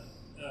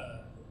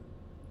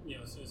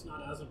so it's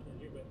not as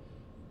important here, but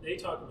they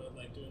talk about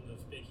like doing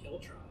those big hill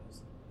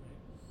trials,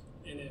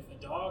 right? And if a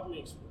dog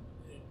makes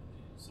it,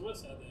 someone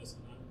said this,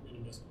 and I'm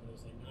going to misquote it. It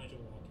was like Nigel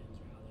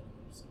Watkins or Alan,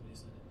 or somebody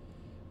said it,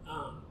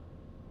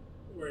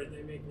 where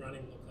they make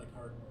running look like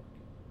hard work.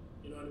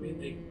 You know what I mean?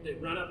 They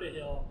run up a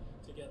hill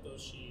to get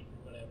those sheep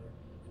or whatever,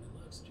 and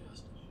it looks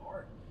just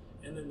hard.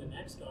 And then the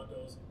next dog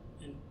goes,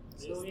 and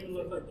they don't even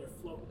look like they're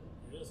floating.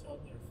 They're just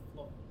out there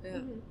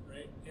floating,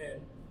 right?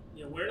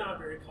 And we're not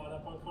very caught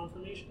up on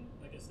conformation,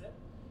 like I said.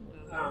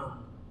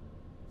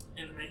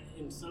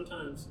 And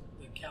sometimes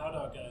the cow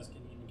dog guys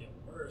can even get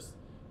worse,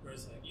 where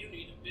it's like, you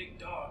need a big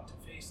dog to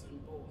face them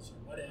bulls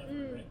or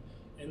whatever, right?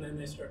 And then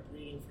they start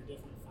breeding for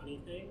different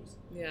funny things.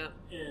 Yeah.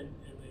 And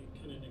they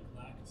kind of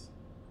neglect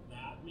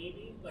that,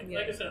 maybe. Like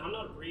I said, I'm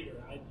not a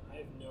breeder. I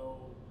have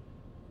no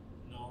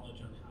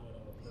knowledge on how it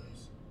all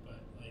works. But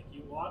like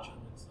you watch them,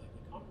 it's like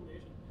the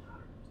conformation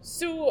matters.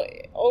 So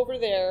over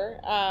there,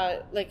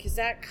 is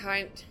that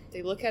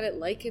they look at it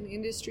like an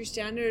industry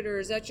standard, or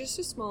is that just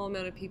a small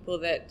amount of people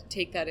that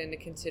take that into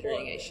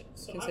consideration?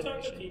 So I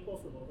talked to people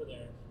from over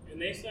there,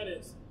 and they said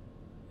it's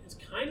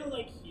kind of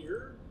like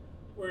here,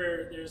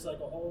 where there's like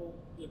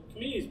the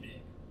community is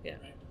big,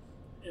 right?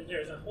 And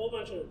there's a whole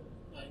bunch of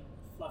like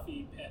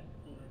fluffy pet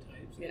owner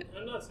types. Yeah.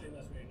 I'm not saying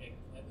that's very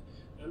negative.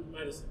 I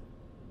might have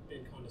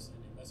been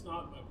condescending. That's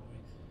not my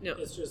point. No.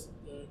 It's just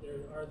there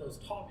are those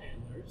top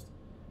handlers,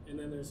 and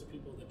then there's the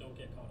people that don't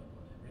get caught up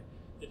on it, right?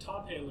 The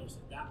top handlers,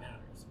 that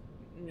matters.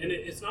 And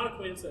it's not a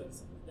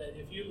coincidence that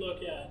if you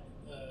look at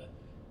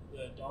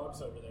the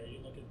dogs over there, you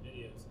look at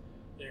videos,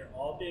 they're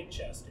all big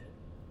chested,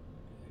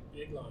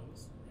 big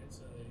lungs, right?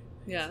 So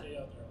they stay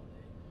out there all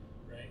day,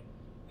 right?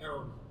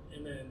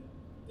 And then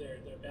their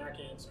back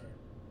ends are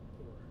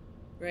poor.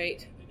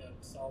 Right. They got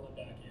solid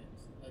back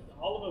ends. Like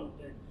all of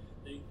them,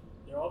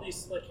 they're all these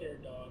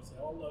slick-haired dogs. They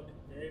all look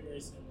very,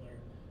 very similar.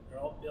 They're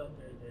all built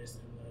very, very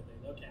similar.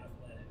 They look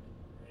athletic,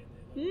 right?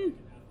 They look like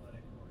an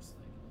athletic horse.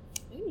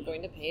 I'm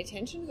going to pay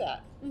attention to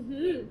that.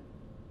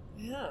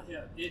 Yeah.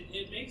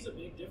 It makes a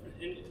big difference.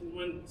 And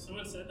when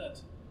someone said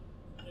that,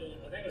 I think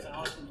it was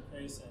Alistair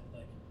McRae said,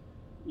 like,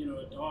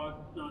 a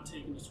dog not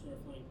taking a square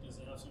flank, does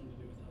it have something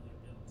to do with how they're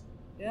built?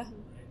 Yeah.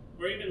 Right?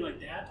 Or even like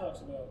Dad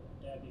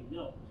being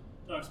milk,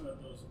 talks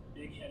about those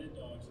big-headed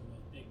dogs and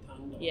those big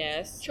tongue dogs.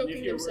 Yes.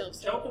 Choking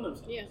themselves.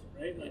 Yeah.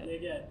 Right? Like they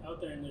get out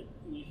there and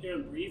you hear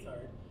them breathe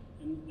hard,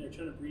 and they're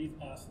trying to breathe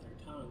past their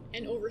tongue.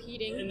 And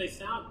overheating. And they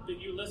sound, but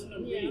you listen to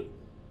them breathe,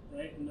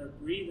 right? And they're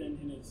breathing,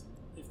 and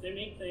if they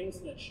make things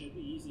that should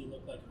be easy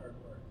look like hard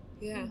work.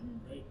 Yeah.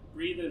 Right?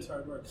 Breathing is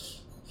hard work.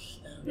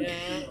 And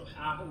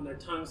and their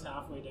tongue's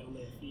halfway down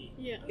their feet.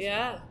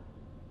 Yeah.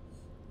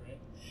 Right?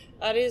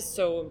 That is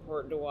so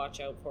important to watch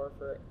out for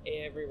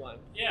everyone.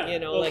 Yeah. You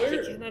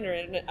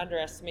can't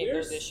underestimate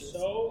those issues. We're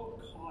so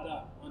caught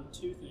up on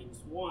two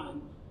things.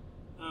 One,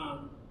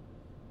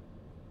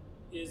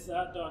 is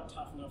that dog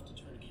tough enough to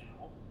turn a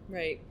cow?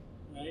 Right.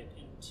 Right?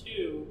 And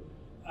two,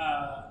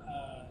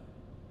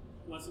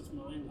 what's its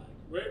mind like?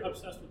 We're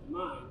obsessed with the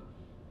mind,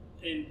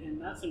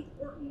 and that's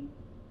important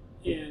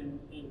in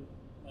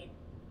like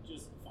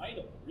just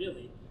vital,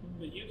 really.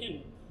 But you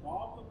can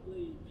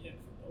probably pick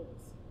for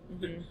both.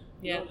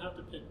 You don't have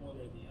to pick one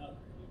or the other.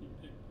 You can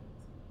pick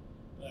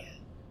both.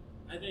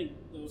 But I think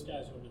those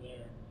guys over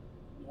there,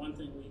 the one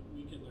thing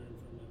we can learn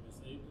from them is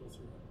they go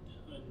through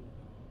a ton of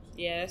dogs.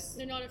 Yes.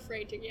 They're not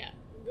afraid to go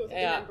through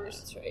the numbers.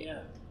 That's right.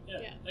 Yeah.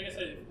 Yeah. Like I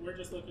said, we're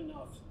just looking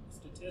off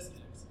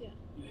statistics. Yeah.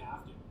 You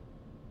have to.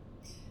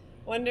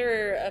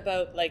 Wonder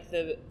about like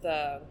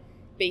the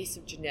base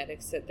of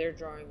genetics that they're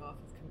drawing off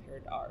of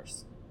compared to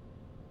ours.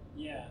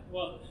 Yeah.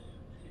 Well,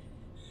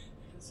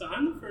 so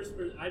I'm the first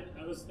person.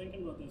 I was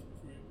thinking about this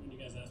before when you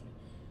guys asked me.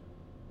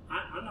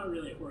 I'm not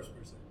really a horse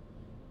person,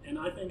 and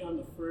I think I'm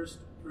the first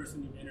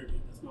person you've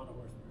interviewed that's not a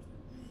horse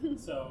person.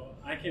 So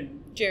I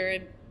can.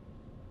 Jared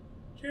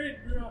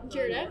grew up on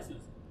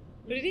horses.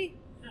 What did he?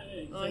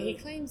 Yeah, he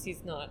claims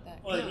he's not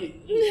that. Well,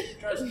 he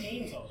drives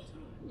teams all the time.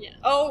 Yeah.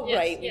 Oh, Yes,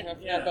 right. yeah.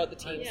 We forgot about the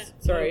teams. Yeah.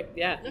 Sorry.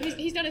 Yeah. No,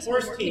 he's done his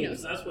Horse homework.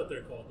 teams, that's what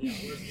they're called. Yeah,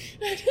 horse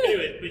teams.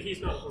 Anyway, but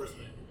he's not a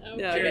horseman. Okay.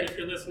 No, Jared, okay. if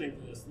you're listening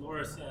to this,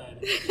 Laura said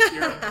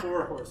you're a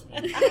poor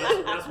horseman.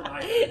 That's what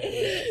I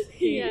think.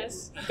 He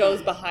Yes.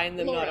 goes behind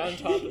them, Laura. not on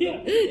top of them.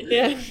 Yeah.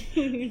 Yeah.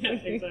 Yeah,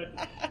 exactly.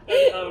 But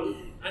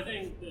I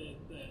think that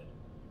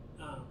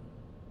the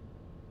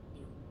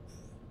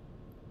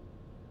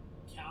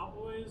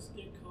cowboys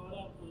get caught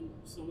up on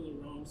some of the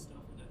wrong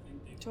stuff, and I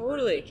think they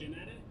Totally. hurt the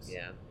genetics.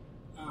 Yeah.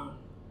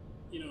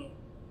 You know,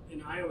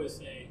 and I always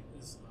say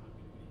this. I'm going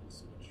to be in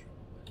so much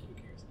trouble, but who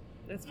cares?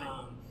 That's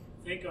fine.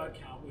 Thank God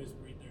cowboys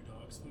breed their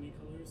dogs funny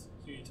colors,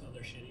 so you can tell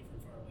they're shitty from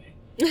far away.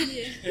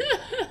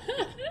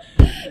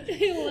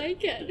 I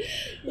like it.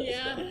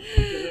 Yeah.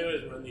 Because they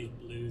always run these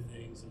blue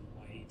things and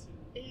white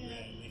and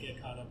red, and they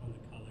get caught up on the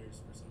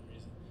colors for some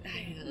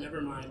reason.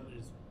 Never mind,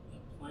 there's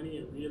plenty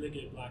of really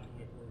good black and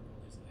white border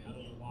collies. I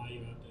don't know why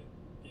you have to.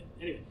 Yeah.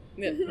 Anyway,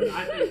 Yeah. but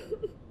I think,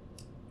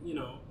 you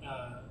know,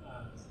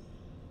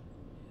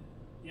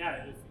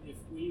 yeah, if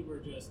we were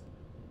just,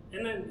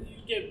 and then you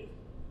get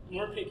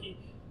more picky,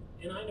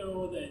 and I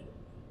know that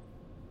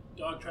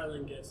dog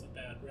trialing gets a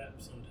bad rep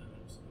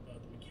sometimes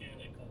about the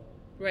mechanical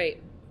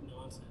Right.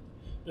 nonsense.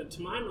 But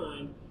to my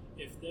mind,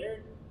 if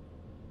they're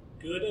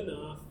good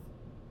enough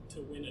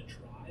to win a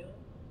trial,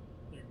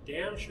 they're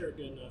damn sure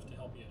good enough to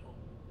help you at home.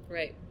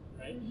 Right.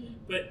 Right? Mm-hmm.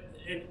 But,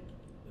 and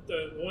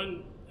the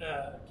one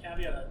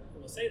caveat I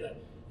will say that,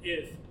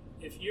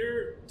 if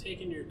you're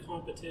taking your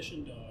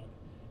competition dog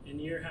and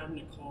you're having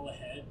to call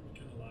ahead what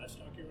kind of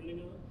livestock you're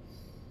running on,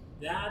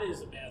 that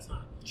is a bad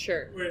sign.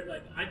 Sure. Where,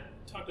 like, I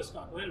talked to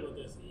Scott Glenn about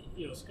this.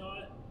 You know,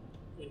 Scott,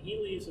 when he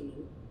leaves in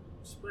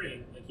the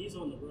spring, like, he's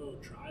on the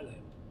road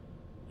trialing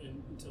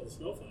until the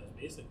snow flies,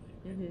 basically.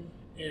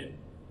 Mm-hmm. And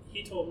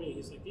he told me,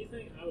 he's like, do you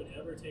think I would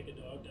ever take a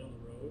dog down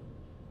the road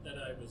that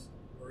I was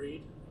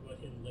worried about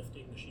him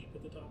lifting the sheep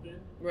at the top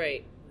end?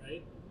 Right.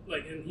 Right?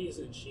 Like, and he's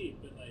in sheep,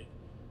 but, like,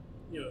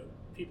 you know,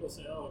 people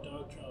say, oh,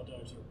 dog trial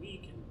dogs are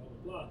weak and blah,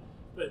 blah, blah.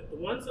 But the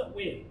ones that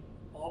win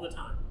all the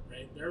time,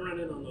 right? They're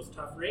running on those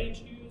tough range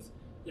shoes,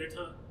 they're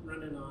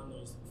running on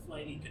those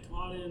flighty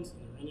Katahdins,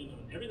 and they're running on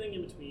everything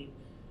in between,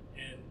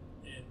 and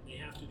they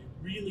have to do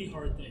really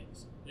hard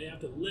things. They have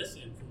to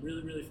listen from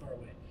really, really far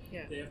away.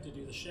 Yeah. They have to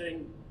do the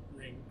shedding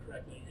ring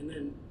correctly. And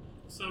then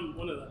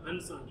one of the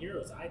unsung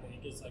heroes, I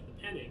think, is like the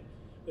penning,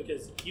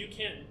 because you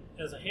can't,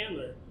 as a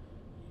handler,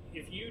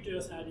 if you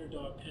just had your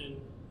dog pen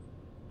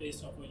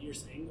based off what you're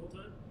saying the whole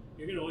time,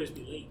 you're going to always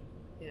be late.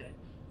 Yeah. Right?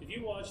 If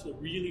you watch the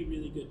really,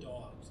 really good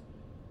dogs,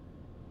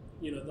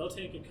 you know, they'll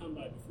take a come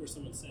by before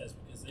someone says,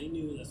 because they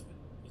knew that's what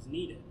was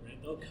needed,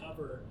 right? They'll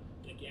cover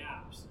the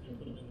gaps and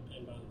put them in the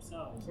pen by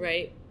themselves.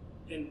 Right.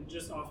 And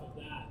just off of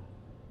that,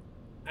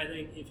 I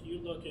think if you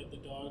look at the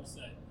dogs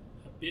that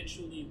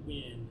habitually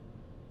win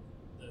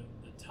the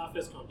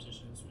toughest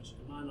competitions, which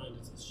in my mind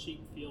is the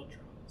sheep field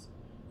trials,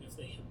 if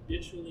they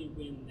habitually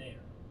win there,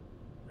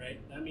 right,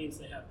 that means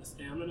they have the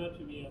stamina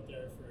to be out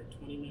there for a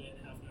 20-minute,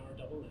 half-an-hour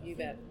double lift. You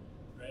bet.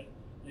 Right?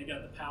 They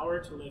got the power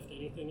to lift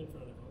anything in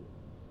front of them,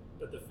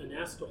 but the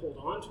finesse to hold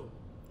on to them.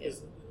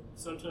 Because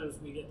sometimes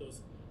we get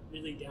those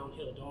really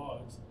downhill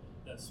dogs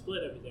that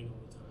split everything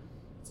all the time.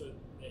 So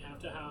they have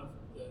to have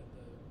the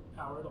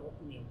power to,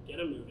 you know, get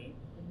them moving,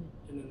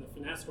 and then the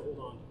finesse to hold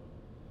on to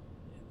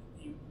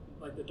them.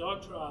 Like the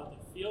dog trial,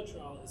 the field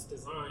trial is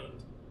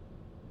designed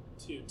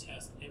to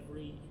test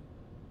every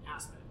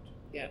aspect.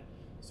 Yeah.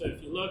 So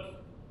if you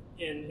look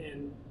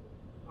in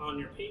on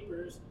your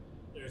papers,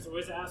 there's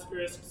always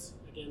asterisks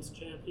against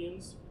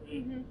champions,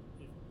 right? Mm-hmm.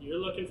 If you're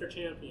looking for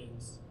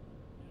champions,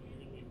 you know,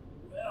 you're going to be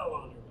well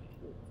on your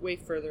way. Way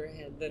further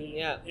ahead than,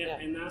 yeah.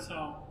 And that's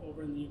how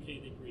over in the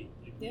UK they breed.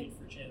 They breed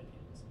for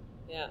champions.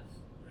 Yeah.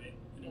 Right?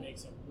 And it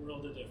makes a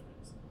world of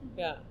difference.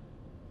 Yeah.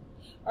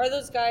 Are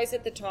those guys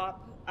at the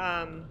top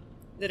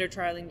that are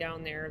trialing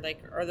down there,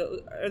 like,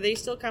 are they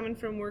still coming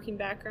from working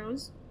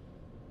backgrounds?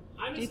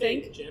 I would you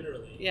say think?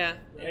 generally. Yeah.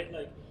 Right? Yeah.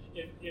 Like,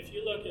 if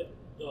you look at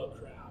the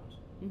crowd,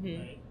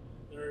 right?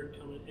 They're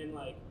coming in,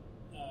 like,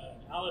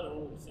 Alan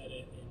Owen said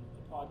it in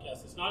the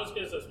podcast. It's not as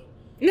good as this one.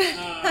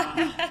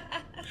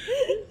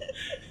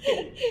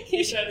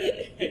 He said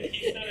it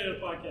in a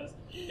podcast.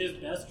 His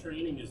best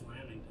training is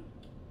lambing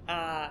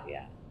time.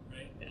 Yeah.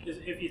 Right? Because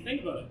if you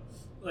think about it,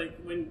 like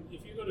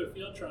if you go to a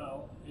field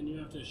trial and you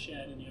have to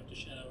shed and you have to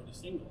shed out a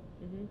single,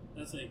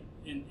 that's like,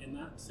 and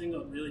that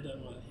single really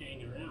doesn't want to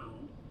hang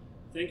around.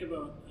 Think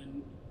about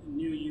a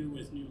new ewe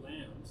with new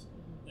lambs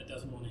that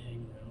doesn't want to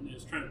hang around and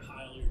is trying to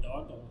pile your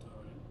dog the whole time.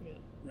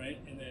 right?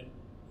 And then,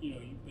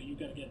 but you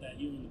got to get that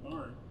ewe in the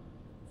barn.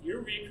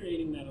 You're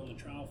recreating that on the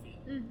trial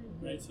field,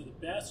 right? So the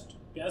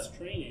best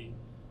training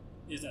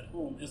is at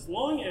home, as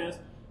long as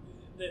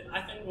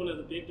I think one of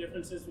the big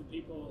differences with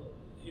people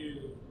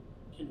who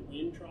can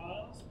win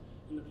trials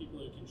and the people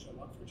who can show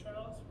up for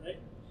trials, right,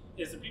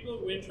 is the people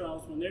who win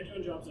trials, when they're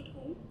doing jobs at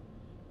home,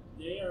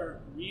 they are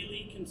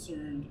really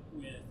concerned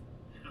with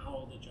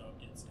how the job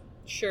gets done.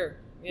 Sure.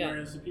 Yeah.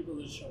 Whereas the people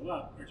that show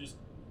up are just,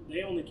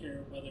 they only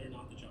care whether or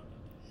not the job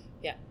got done.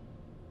 Yeah.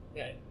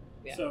 Right?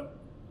 Yeah. So,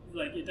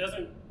 like, it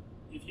doesn't,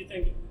 if you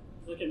think,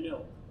 look at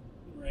Milt,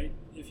 right?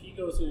 If he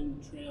goes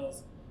and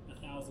trails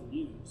 1,000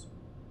 ewes,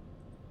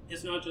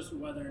 it's not just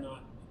whether or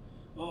not,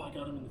 I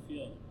got him in the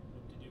field.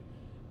 What to do?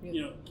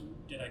 Yeah.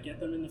 Did I get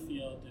them in the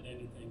field? Did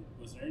anything?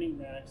 Was there any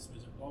wrecks?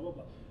 Was there blah blah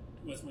blah?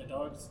 Was my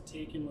dogs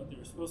taking what they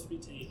were supposed to be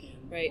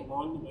taken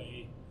along the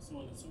way? So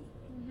on and so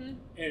forth.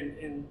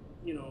 And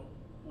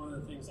one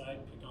of the things I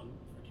pick on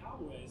for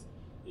cowboys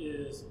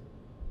is,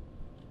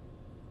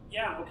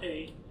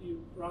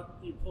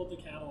 you pulled the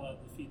cattle out of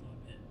the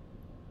feedlot pen,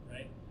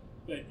 right?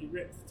 But you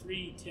ripped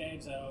 3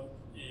 tags out,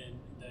 and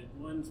the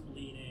one's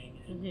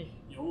bleeding, and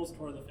you almost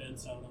tore the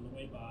fence out on the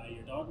way by.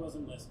 Your dog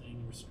wasn't listening.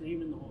 You were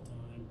screaming the whole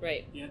time.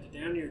 Right. You had to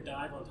damn near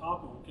dive on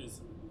top of them,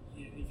 because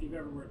if you've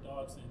ever worked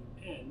dogs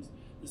in pens,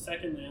 the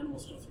second the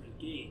animals go through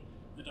the gate,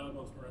 the dog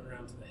wants to run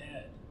around to the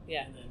head.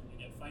 Yeah. And then you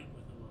get fighting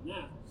with them on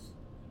that.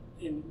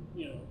 And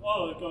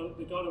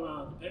they got him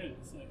out of the pen.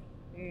 It's like,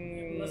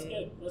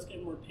 let's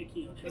get more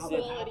picky on how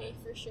that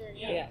happens. For sure.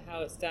 Yeah,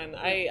 how it's done.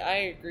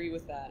 I agree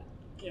with that.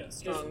 Yeah,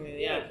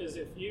 strongly. Because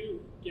if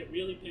you get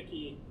really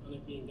picky on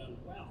it being done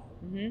well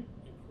and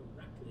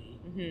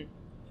correctly,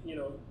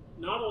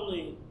 not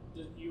only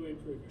do you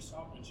improve your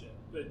stockmanship,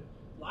 but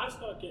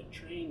livestock get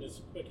trained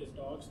as quick as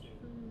dogs do,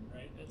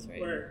 right? That's right.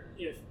 Where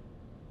if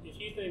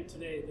you think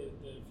today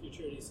the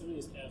futurity, some of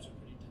these calves are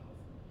pretty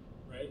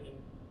tough, right? And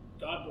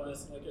God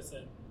bless, like I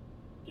said,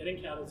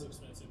 getting cattle is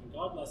expensive, and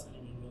God bless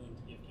anyone willing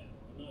to give cattle.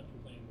 I'm not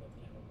complaining about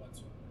the cattle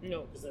whatsoever.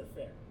 No. Because they're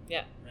fair.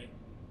 Yeah. Right?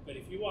 But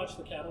if you watch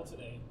the cattle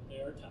today, they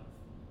are tough.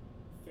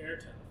 Fair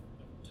tough,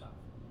 but tough.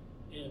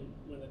 And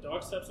when the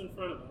dog steps in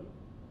front of them,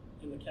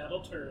 and the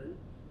cattle turn,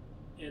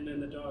 and then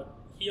the dog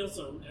heels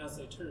them as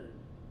they turn,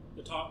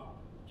 the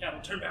cattle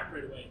turn back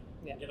right away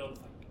and get on the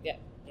fight. Yeah.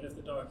 But if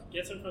the dog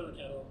gets in front of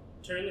the cattle,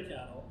 turn the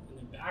cattle, and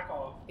then back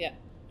off,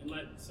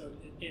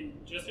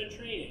 and just in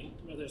training,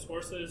 whether it's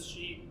horses,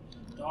 sheep,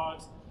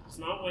 dogs, it's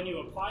not when you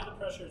apply the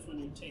pressure, it's when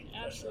you take the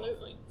pressure off.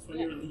 It's when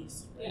you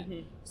release.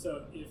 Right?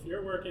 So if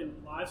you're working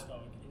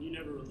livestock and you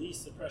never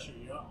release the pressure,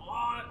 you're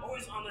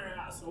always on their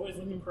ass, always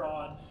with the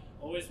prod,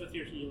 always with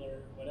your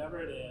healer,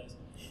 whatever it is,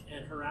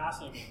 and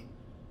harassing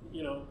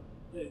them,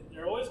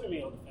 they're always going to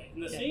be on the fight.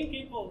 And the same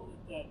people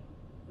that,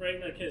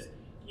 right, because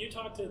you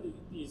talk to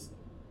these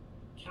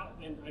cow,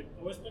 and I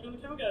always pick on the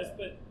cow guys,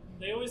 but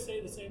they always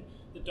say the same.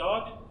 The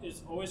dog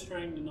is always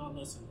trying to not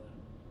listen to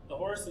them. The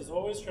horse is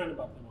always trying to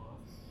buck them off.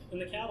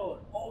 And the cattle are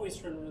always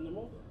trying to run them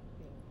over.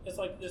 It's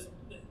like this,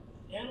 the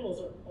animals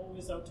are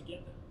always out to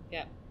get them.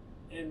 Yeah.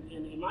 And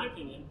in my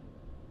opinion,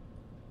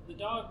 the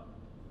dog,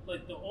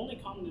 like the only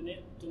common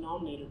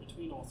denominator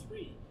between all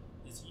three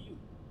is you.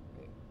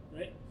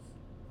 Right?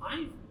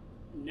 I've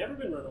never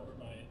been run over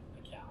by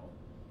a cow.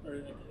 Or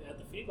at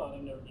the feedlot,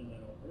 I've never been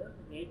run over.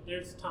 Right?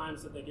 There's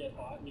times that they get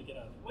hot and you get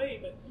out of the way,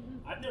 but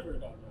I've never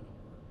gotten run over.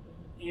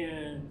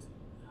 And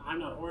I'm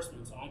not a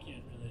horseman, so I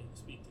can't really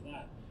speak to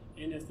that.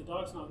 And if the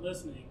dog's not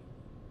listening,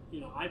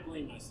 I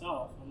blame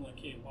myself. I'm like,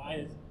 hey,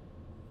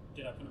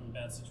 did I put him in a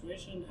bad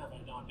situation? Have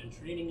I not been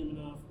training him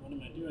enough? What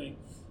am I doing?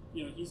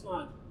 He's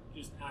not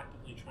just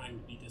actively trying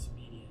to be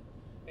disobedient.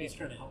 He's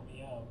trying to help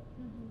me out.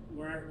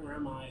 Where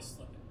am I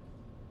slipping?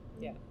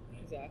 Yeah,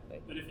 right?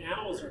 Exactly. But if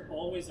animals are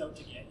always out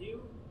to get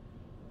you,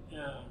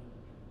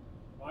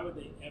 why would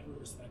they ever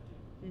respect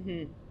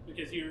you?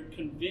 Because you're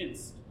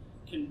convinced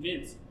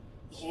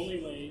the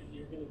only way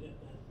you're going to get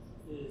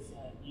that is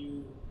that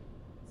you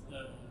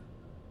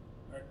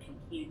are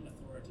complete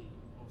authority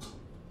over them.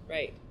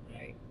 Right.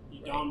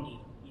 You dominate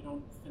them. You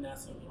don't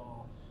finesse them at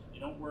all. You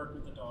don't work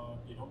with the dog.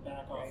 You don't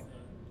back off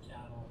the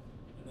cattle.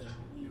 And then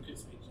you could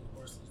speak to the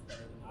horses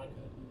better than I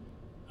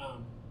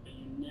could. But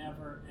you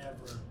never,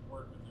 ever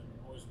work with them.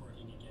 You're always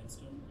working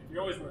against them. If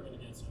you're always working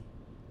against them,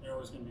 they're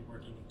always going to be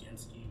working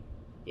against you.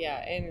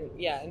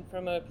 And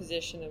from a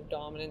position of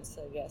dominance,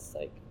 I guess,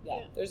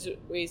 there's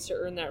ways to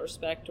earn that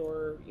respect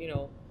or,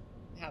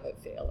 have it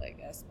fail, I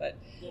guess. But,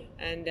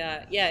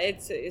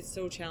 it's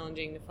so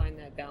challenging to find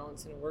that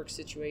balance in a work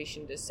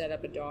situation to set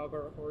up a dog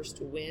or a horse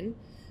to win,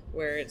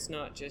 where it's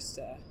not just,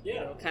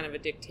 kind of a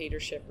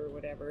dictatorship or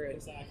whatever.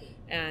 Exactly.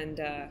 And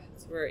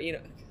it's where,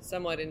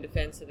 somewhat in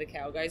defense of the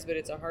cow guys, but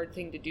it's a hard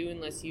thing to do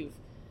unless you've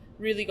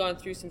really gone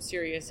through some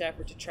serious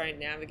effort to try and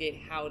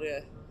navigate how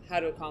to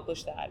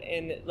accomplish that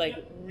and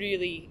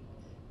really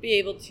be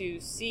able to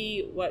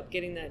see what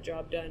getting that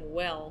job done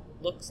well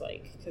looks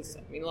like, because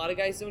a lot of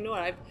guys don't know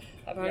it.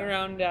 I've hung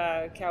around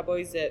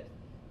cowboys that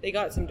they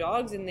got some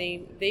dogs and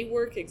they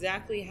work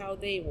exactly how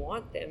they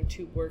want them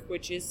to work,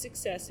 which is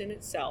success in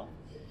itself,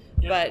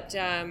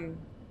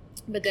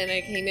 But then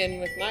I came in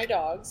with my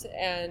dogs,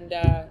 and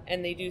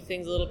they do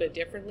things a little bit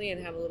differently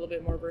and have a little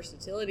bit more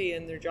versatility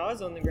in their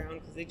jaws on the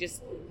ground because they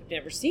just have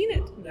never seen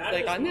it. It's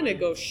like, I'm going to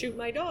go shoot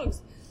my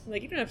dogs. I'm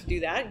like, you don't have to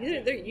do that.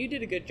 You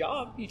did a good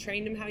job. You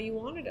trained them how you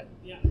wanted them.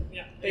 Yeah.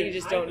 But you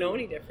just don't know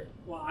any different.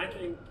 Well, I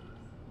think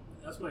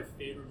that's my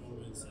favorite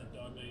moments at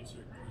dog nights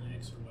or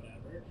clinics or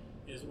whatever,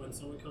 is when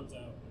someone comes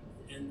out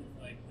and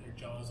like their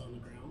jaw's on the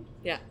ground.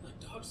 Yeah. Like,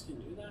 dogs can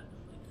do that?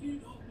 You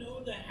don't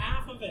know the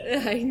half of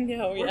it. I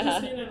know, We're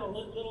just in a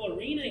little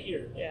arena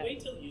here. Like,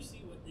 wait till you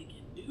see what they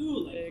can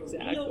do. Like,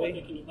 exactly. For real, what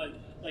they can do.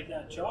 Like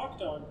that chalk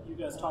dog you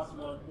guys talked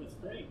about with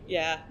Frank.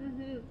 Yeah.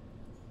 Mm-hmm.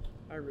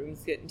 Our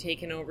room's getting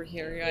taken over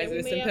here, guys.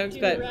 We may have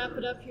to wrap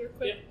it up here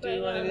quick. Yeah. Do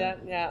you want to do that?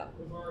 Yeah.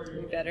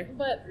 Better.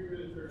 But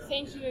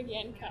thank you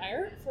again,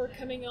 Kier, for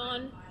coming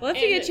on. We'll have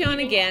to get you on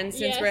again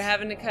since we're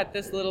having to cut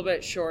this a little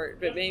bit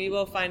short. But maybe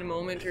we'll find a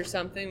moment or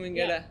something. We're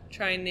going to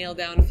try and nail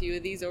down a few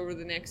of these over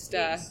the next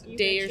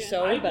day or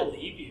so. I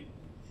believe you.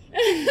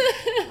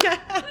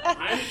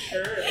 I'm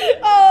sure.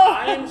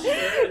 I'm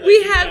sure.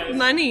 We have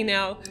money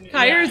now.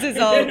 Kier's is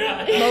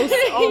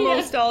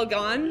almost all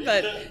gone,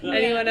 but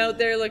anyone out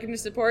there looking to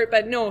support.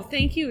 But no,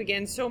 thank you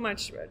again so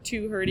much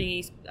to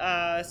Herding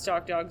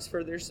Stock Dogs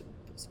for their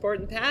support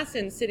in the past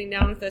and sitting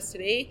down with us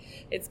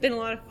today. It's been a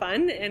lot of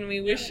fun, and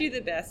we wish you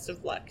the best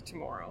of luck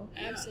tomorrow.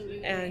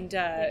 Absolutely. And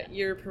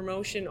your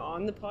promotion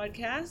on the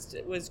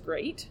podcast was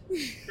great.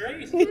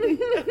 Great.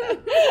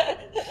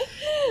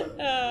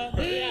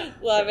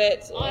 Love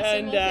it. Awesome.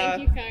 And, well,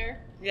 thank you, Kier.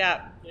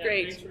 Yeah,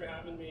 great. Thanks for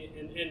having me,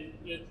 and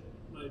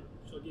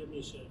she'll give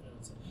me shit.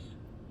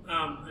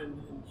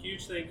 And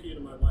huge thank you to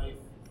my wife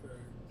for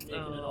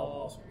making it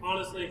all possible.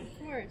 Honestly, of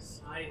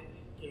course. I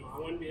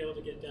wouldn't be able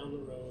to get down the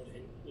road,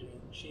 and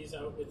she's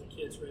out with the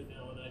kids right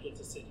now, and I get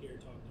to sit here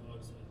and talk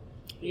dogs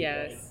with.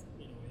 Yes.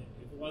 If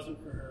it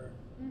wasn't for her,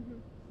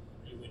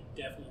 you would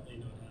definitely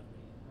not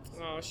have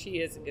me. Oh, she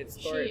is a good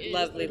sport.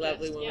 Lovely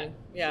woman.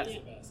 Yeah. She's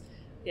the best.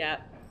 Yeah.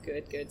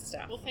 Good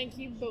stuff. Well, thank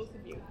you, both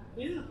of you.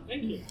 Yeah,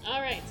 thank you.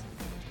 All right.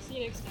 See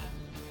you next time.